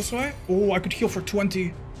can heal this way. Oh, I could heal for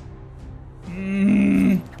 20.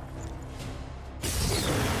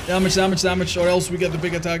 Damage, or else we get the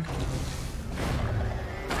big attack.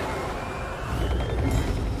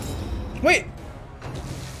 Wait!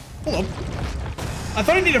 Hold up. I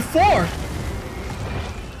thought I needed 4!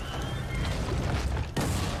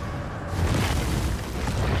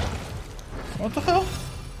 What the hell?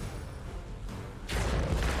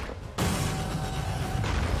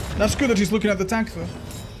 That's good that he's looking at the tank though.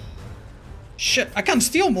 Shit, I can't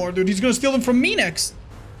steal more, dude. He's gonna steal them from me next.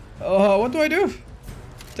 What do I do?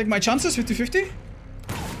 Take my chances, 50-50?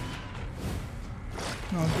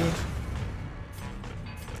 Not good.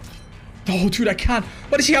 Oh, dude, I can't.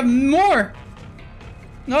 What does he have more?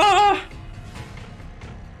 Ah!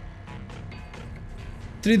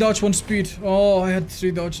 3 dodge, 1 speed. Oh, I had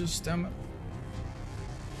 3 dodges, damn it.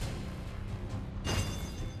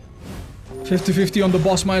 50-50 on the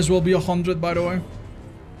boss might as well be 100, by the way.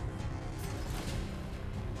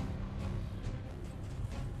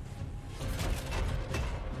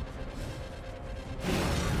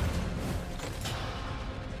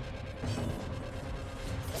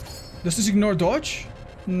 Does this ignore dodge?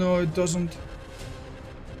 No, it doesn't.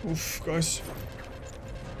 Oof, guys.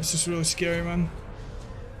 This is really scary, man.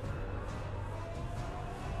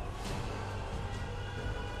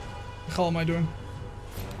 What the hell am I doing?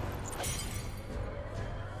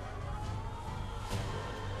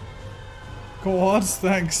 Go on,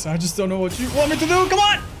 thanks. I just don't know what you want me to do. Come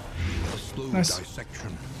on! A slow nice.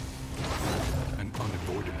 dissection. An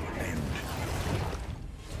unavoidable end.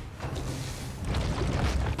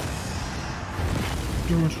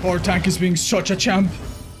 Dude, our tank is being such a champ.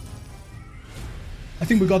 I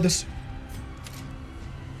think we got this.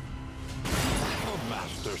 A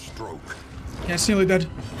master stroke. Yeah, it's nearly dead.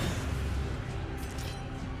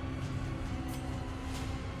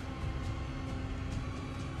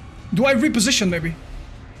 Do I reposition, maybe?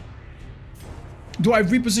 Do I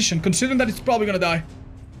reposition? Considering that it's probably gonna die.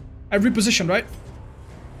 I reposition, right?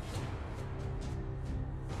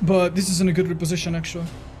 But this isn't a good reposition, actually.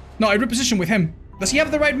 No, I reposition with him. Does he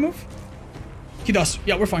have the right move? He does.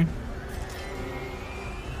 Yeah, we're fine.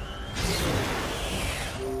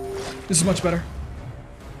 This is much better.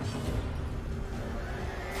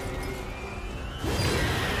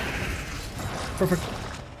 Perfect.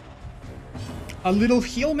 A little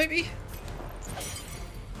heal, maybe?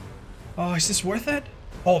 Oh, is this worth it?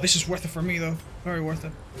 Oh, this is worth it for me, though. Very worth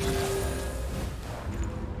it.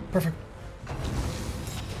 Perfect.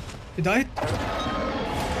 He died?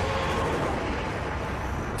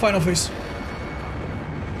 Final phase.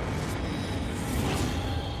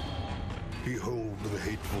 Behold the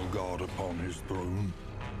hateful god upon his throne.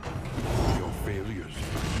 Your failures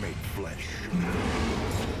made flesh.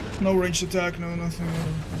 No ranged attack, no nothing.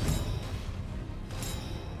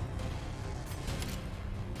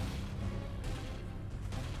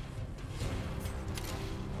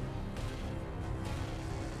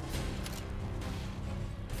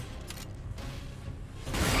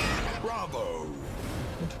 Bravo!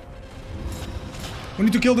 We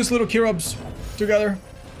need to kill these little Kirobs together.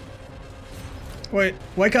 Wait,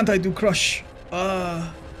 why can't I do crush?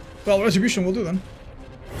 Well, retribution will do then.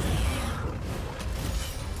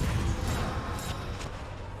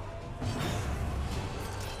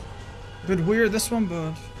 A bit weird this one,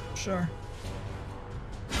 but sure.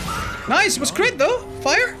 Nice, it was crit though.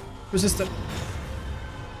 Fire? Resisted.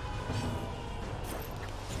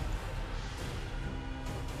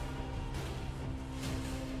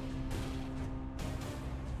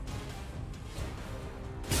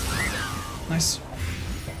 Nice.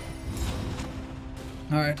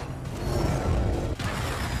 Alright.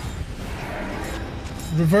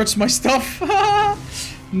 Reverts my stuff.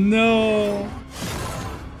 No.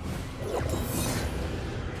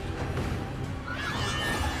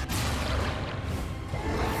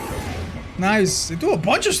 Nice. They do a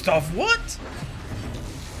bunch of stuff. What?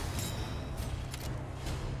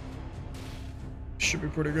 Should be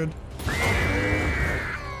pretty good.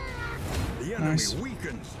 The enemy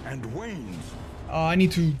weakens and wanes. I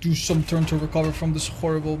need to do some turn to recover from this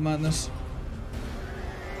horrible madness.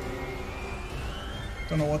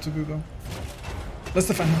 Don't know what to do though. Let's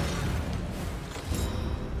defend her.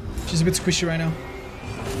 She's a bit squishy right now.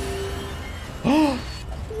 Oh!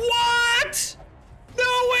 What? No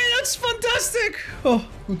way, that's fantastic! Oh,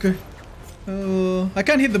 okay. I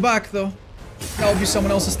can't hit the back though. That'll be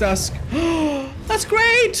someone else's task. That's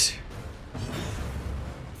great!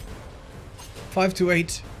 5 to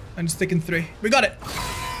 8. And it's taken 3. We got it!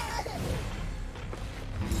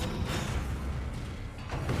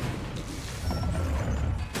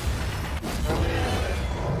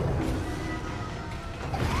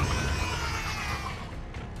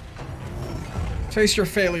 Face your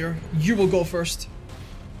failure. You will go first.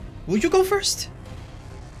 Will you go first?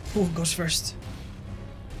 Who goes first?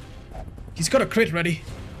 He's got a crit ready.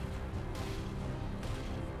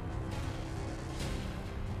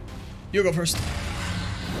 You go first.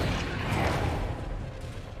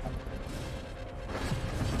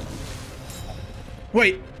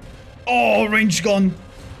 Wait. Oh, range gone.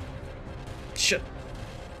 Shit.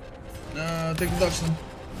 Take the dodge then.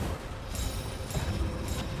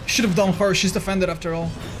 Should have done her. She's defended after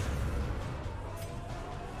all.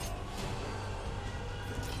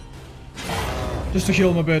 Just to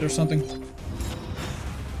heal him a bit or something.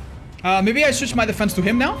 Maybe I switch my defense to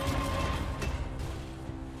him now?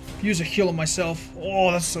 Use a heal on myself.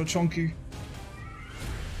 Oh, that's so chunky.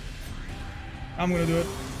 I'm gonna do it.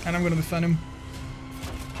 And I'm gonna defend him.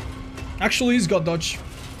 Actually, he's got dodge.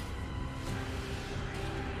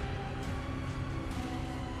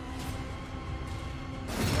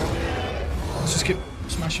 Let's just keep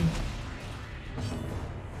smashing.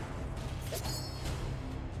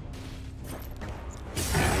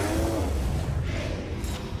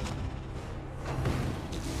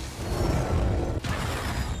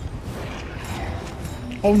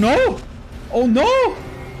 Oh no! Oh no!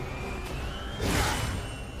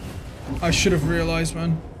 I should have realized,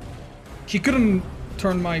 man. He couldn't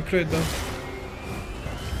turn my crit though.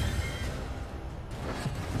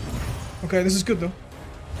 Okay, this is good though.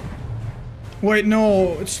 Wait,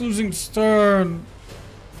 no, it's losing its turn.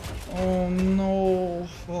 Oh no.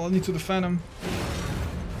 Well, I need to defend him.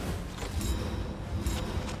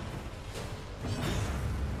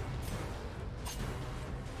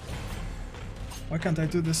 Why can't I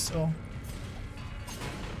do this? Oh.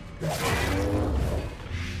 Nice.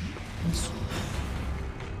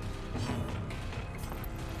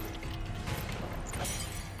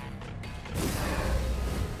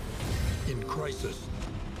 In crisis,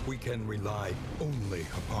 we can rely only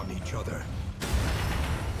upon each other.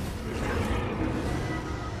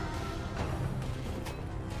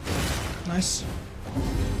 Nice.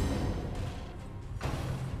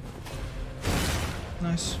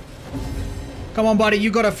 Nice. Come on, buddy,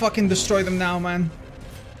 you gotta fucking destroy them now, man.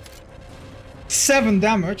 7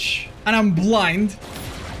 damage, and I'm blind.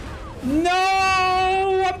 No!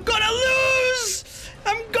 I'm gonna lose!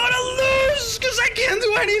 I'm gonna lose! Because I can't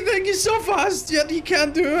do anything! He's so fast, yet he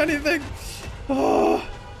can't do anything. Oh.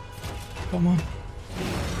 Come on.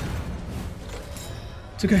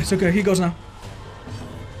 It's okay, he goes now.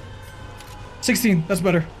 16, that's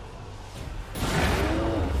better.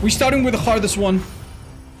 We're starting with the hardest one.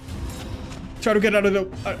 Try to get out of the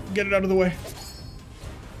get it out of the way.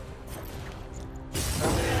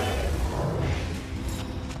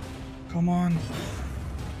 Come on.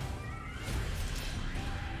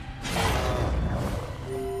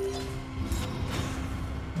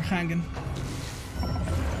 We're hanging.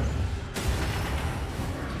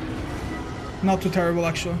 Not too terrible,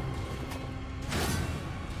 actually.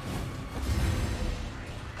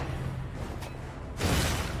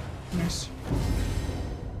 Nice.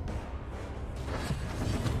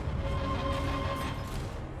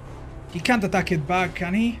 can't attack it back,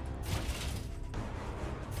 can he?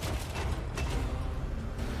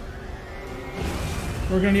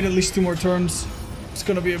 We're gonna need at least 2 more turns. It's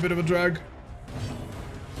gonna be a bit of a drag.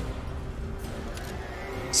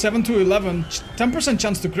 7 to 11. 10%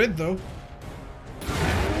 chance to crit, though.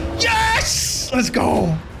 Yes! Let's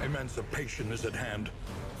go! Emancipation is at hand.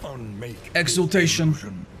 Unmake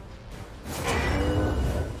Exultation.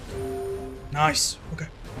 Nice. Okay.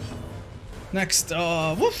 Next,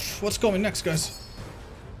 woof. What's coming next, guys?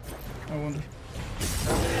 I wonder.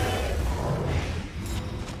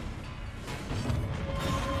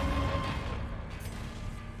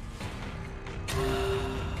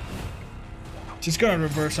 She's gonna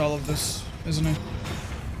reverse all of this, isn't it?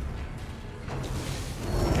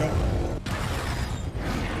 Yep.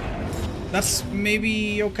 That's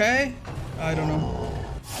maybe okay? I don't know.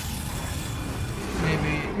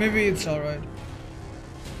 Maybe it's alright.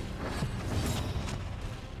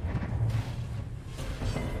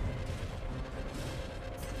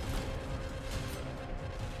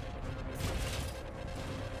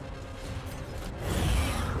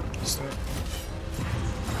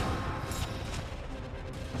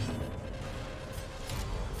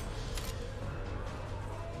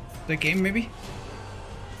 The game, maybe?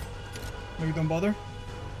 Maybe don't bother.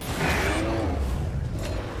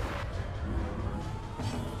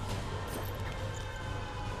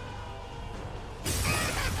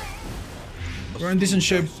 We're in decent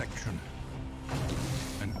shape.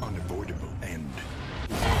 An unavoidable end.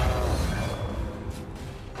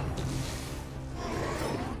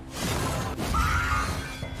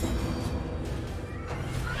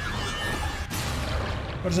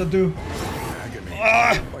 What does that do?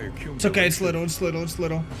 Ah! It's okay, it's little.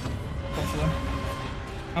 Hopefully.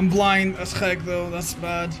 I'm blind. That's heck though, that's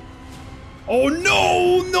bad. Oh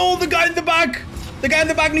no! No, the guy in the back! The guy in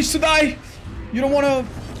the back needs to die! You don't wanna...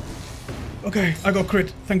 Okay, I got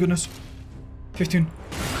crit. Thank goodness. 15.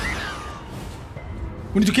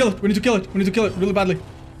 We need to kill it. We need to kill it really badly.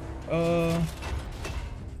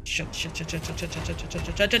 Shit.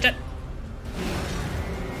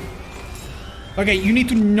 Okay, you need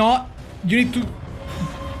to not... You need to...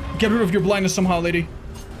 Get rid of your blindness somehow, lady.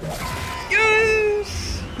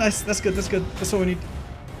 Yes! Nice, that's good. That's all we need.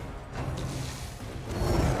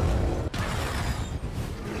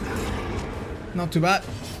 Not too bad.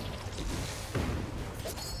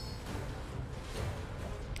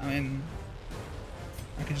 I mean...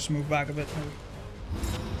 I can just move back a bit.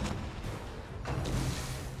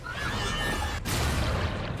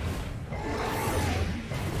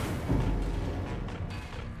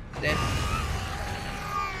 Dead.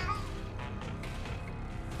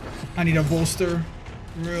 I need a bolster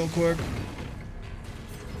real quick.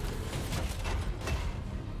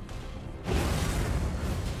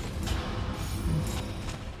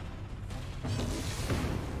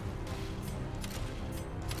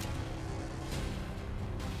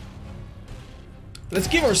 Let's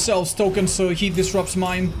give ourselves tokens so he disrupts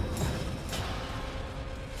mine.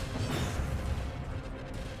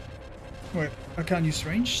 Wait, I can't use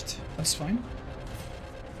ranged? That's fine.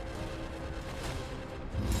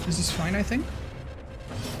 This is fine, I think.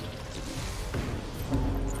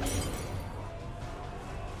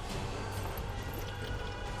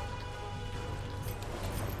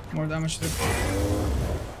 More damage there.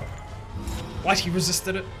 What? He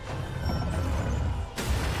resisted it?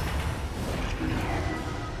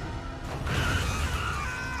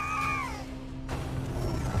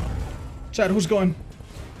 Chad, who's going?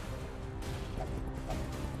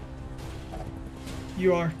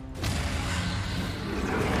 You are.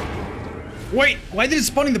 Wait, why did it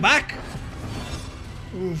spawn in the back?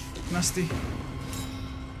 Oof, nasty.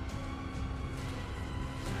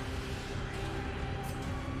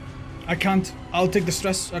 I can't. I'll take the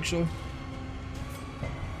stress, actually.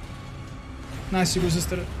 Nice, he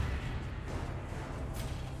resisted it.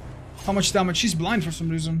 How much damage? She's blind for some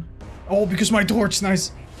reason. Oh, because my torch,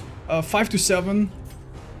 nice. 5 to 7.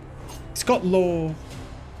 It's got low.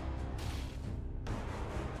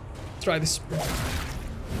 Try this.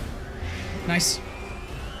 Nice.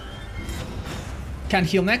 Can't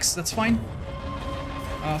heal next, that's fine.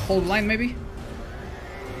 Hold line maybe.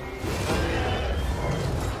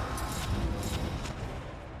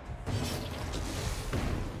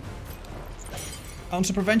 Ounce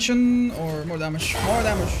of prevention or more damage? More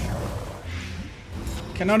damage.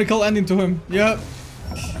 Canonical ending to him. Yep.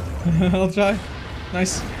 I'll try.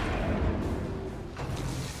 Nice.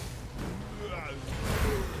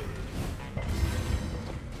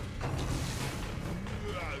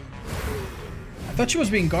 I thought she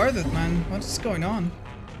was being guarded, man. What's going on?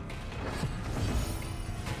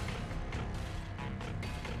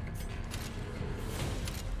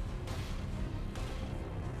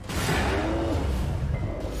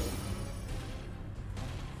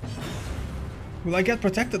 Will I get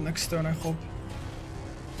protected next turn, I hope?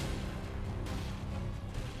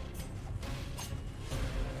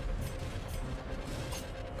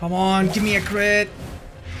 Come on, give me a crit.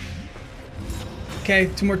 Okay,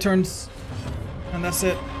 2 more turns. And that's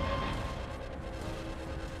it.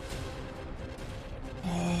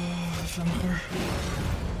 Oh, the vampire.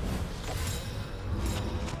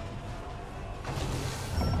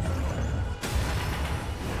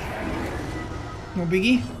 No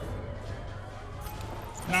biggie.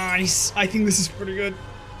 Nice. I think this is pretty good.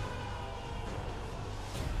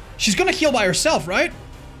 She's gonna heal by herself, right?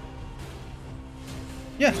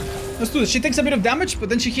 Yeah, let's do this. She takes a bit of damage, but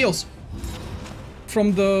then she heals.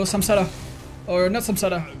 From the Samsara. Or not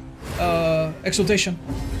Samsara. Exaltation.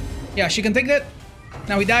 Yeah, she can take that.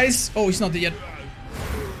 Now he dies. Oh, he's not dead yet.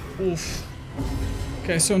 Oof.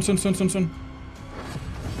 Okay, soon.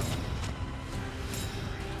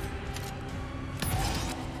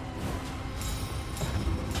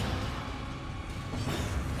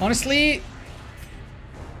 Honestly,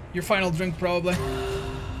 your final drink probably.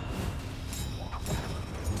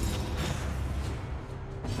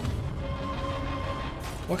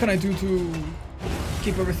 What can I do to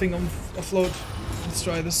keep everything afloat? Let's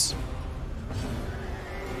try this.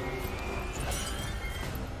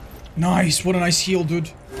 Nice, what a nice heal, dude.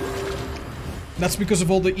 That's because of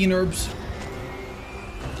all the E-Nerbs.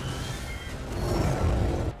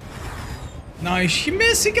 Nice, he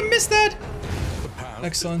can miss that!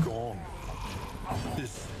 Excellent. Gone.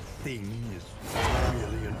 This thing is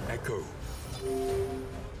really an echo.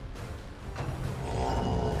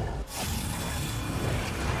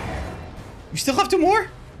 You still have 2 more?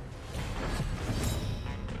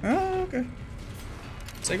 Oh, okay.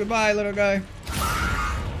 Say goodbye, little guy.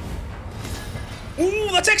 Ooh,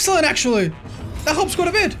 that's excellent, actually. That helps quite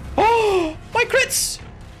a bit. Oh, my crits!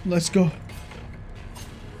 Let's go.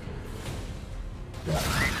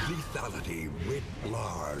 Lethality writ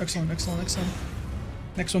large. Excellent.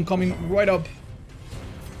 Next one coming right up.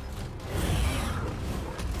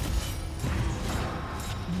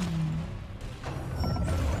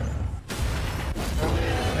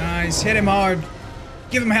 Nice, hit him hard.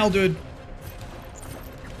 Give him hell, dude.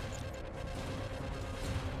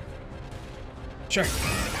 Sure.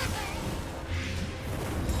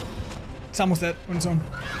 It's almost dead on its own.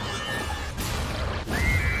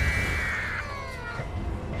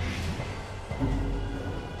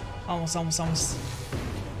 Almost.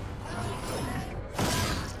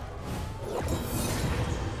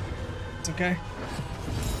 It's okay.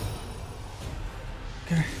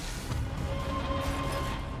 Okay.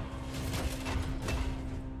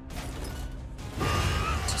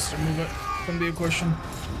 Just remove it. Couldn't be a question.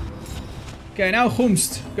 Okay, now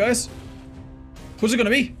Whomst, guys. Who's it gonna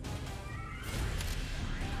be?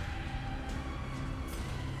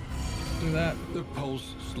 Do that. The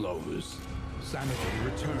pulse slows. Sanity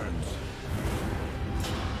returns.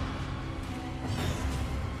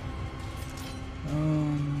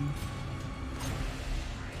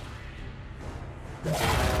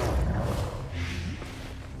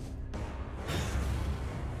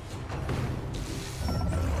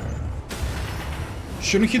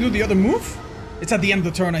 Shouldn't he do the other move? It's at the end of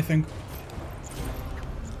the turn, I think.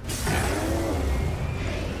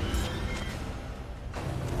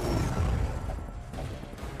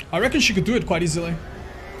 I reckon she could do it quite easily.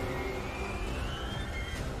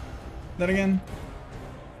 Then again.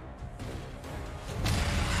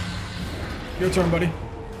 Your turn, buddy.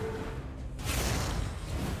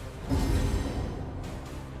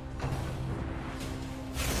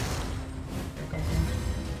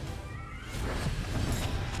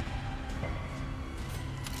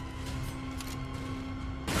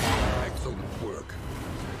 Excellent work.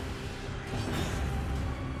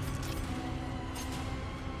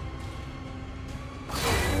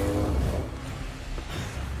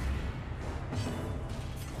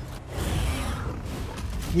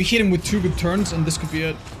 We hit him with 2 good turns and this could be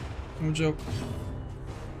it. No joke.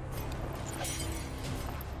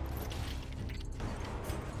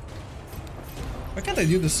 Why can't I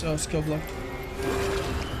do this skill block?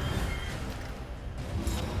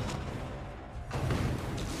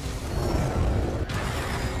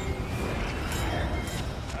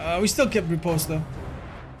 We still kept repose though.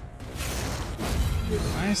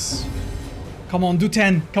 Nice. Come on, do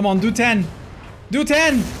 10. Come on, do 10. Do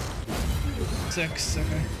 10! 6,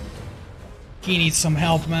 okay. He needs some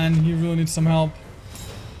help, man. He really needs some help.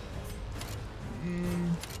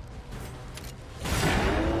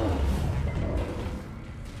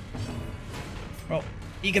 Well,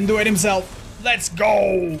 he can do it himself. Let's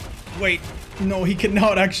go! Wait, no, he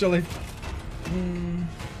cannot actually.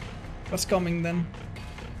 What's coming then?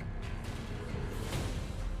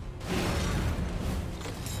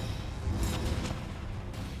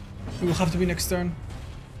 It will have to be next turn.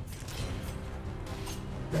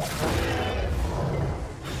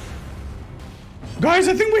 Guys,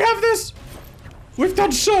 I think we have this! We've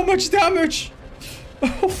done so much damage! The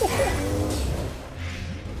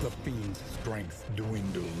fiend's strength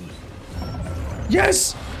dwindles.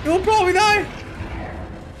 Yes! You'll probably die!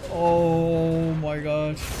 Oh my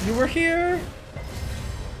god. You were here?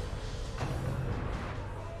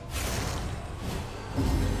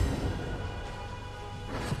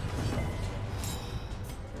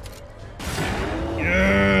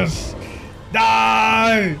 Yes!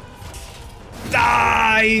 Die!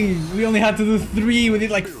 Die! We only had to do 3. We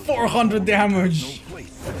did like 400 damage. No place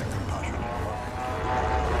for the compassion.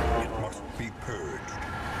 It must be purged.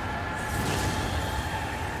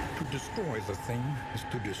 To destroy the thing is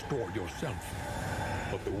to destroy yourself.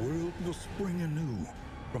 But the world will spring anew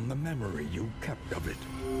from the memory you kept of it.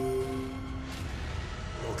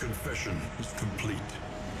 Your confession is complete.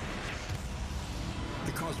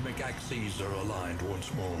 The cosmic axes are aligned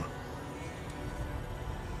once more.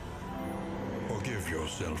 Forgive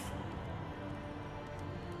yourself.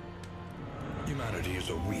 Humanity is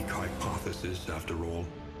a weak hypothesis, after all.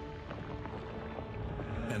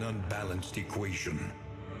 An unbalanced equation,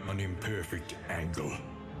 an imperfect angle.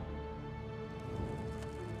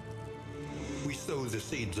 We sow the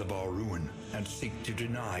seeds of our ruin and seek to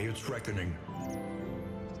deny its reckoning.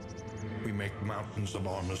 We make mountains of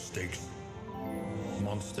our mistakes,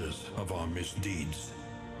 monsters of our misdeeds.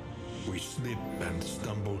 We slip and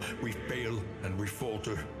stumble, we fail and we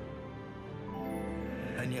falter.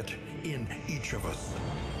 And yet, in each of us,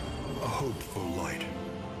 a hopeful light.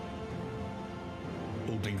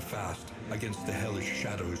 Holding fast against the hellish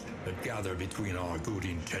shadows that gather between our good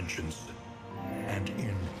intentions. And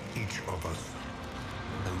in each of us,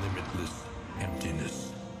 a limitless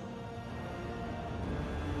emptiness.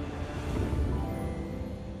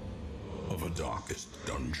 Of a darkest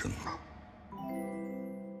dungeon.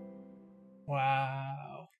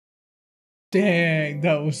 Wow. Dang,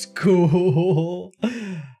 that was cool.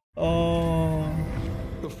 Oh.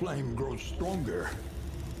 The flame grows stronger.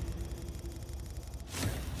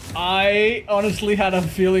 I honestly had a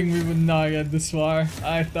feeling we would not get this far.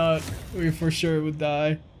 I thought we for sure would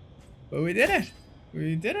die. But we did it.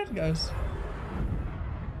 We did it, guys.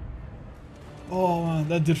 Oh man,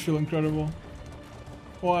 that did feel incredible.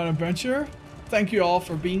 What an adventure. Thank you all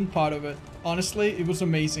for being part of it. Honestly, it was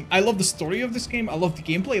amazing. I love the story of this game. I love the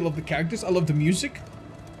gameplay. I love the characters. I love the music.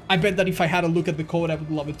 I bet that if I had a look at the code, I would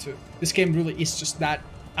love it too. This game really is just that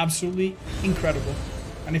absolutely incredible.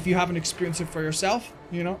 And if you haven't experienced it for yourself,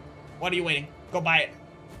 you know, what are you waiting? Go buy it.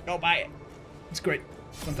 Go buy it. It's great.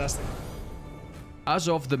 Fantastic. As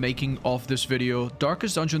of the making of this video,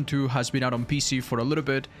 Darkest Dungeon 2 has been out on PC for a little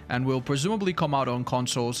bit and will presumably come out on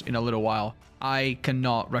consoles in a little while. I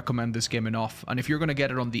cannot recommend this game enough, and if you're gonna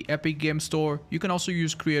get it on the Epic Game Store, you can also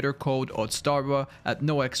use creator code Otzdarva at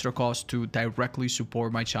no extra cost to directly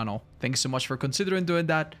support my channel. Thanks so much for considering doing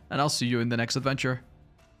that, and I'll see you in the next adventure.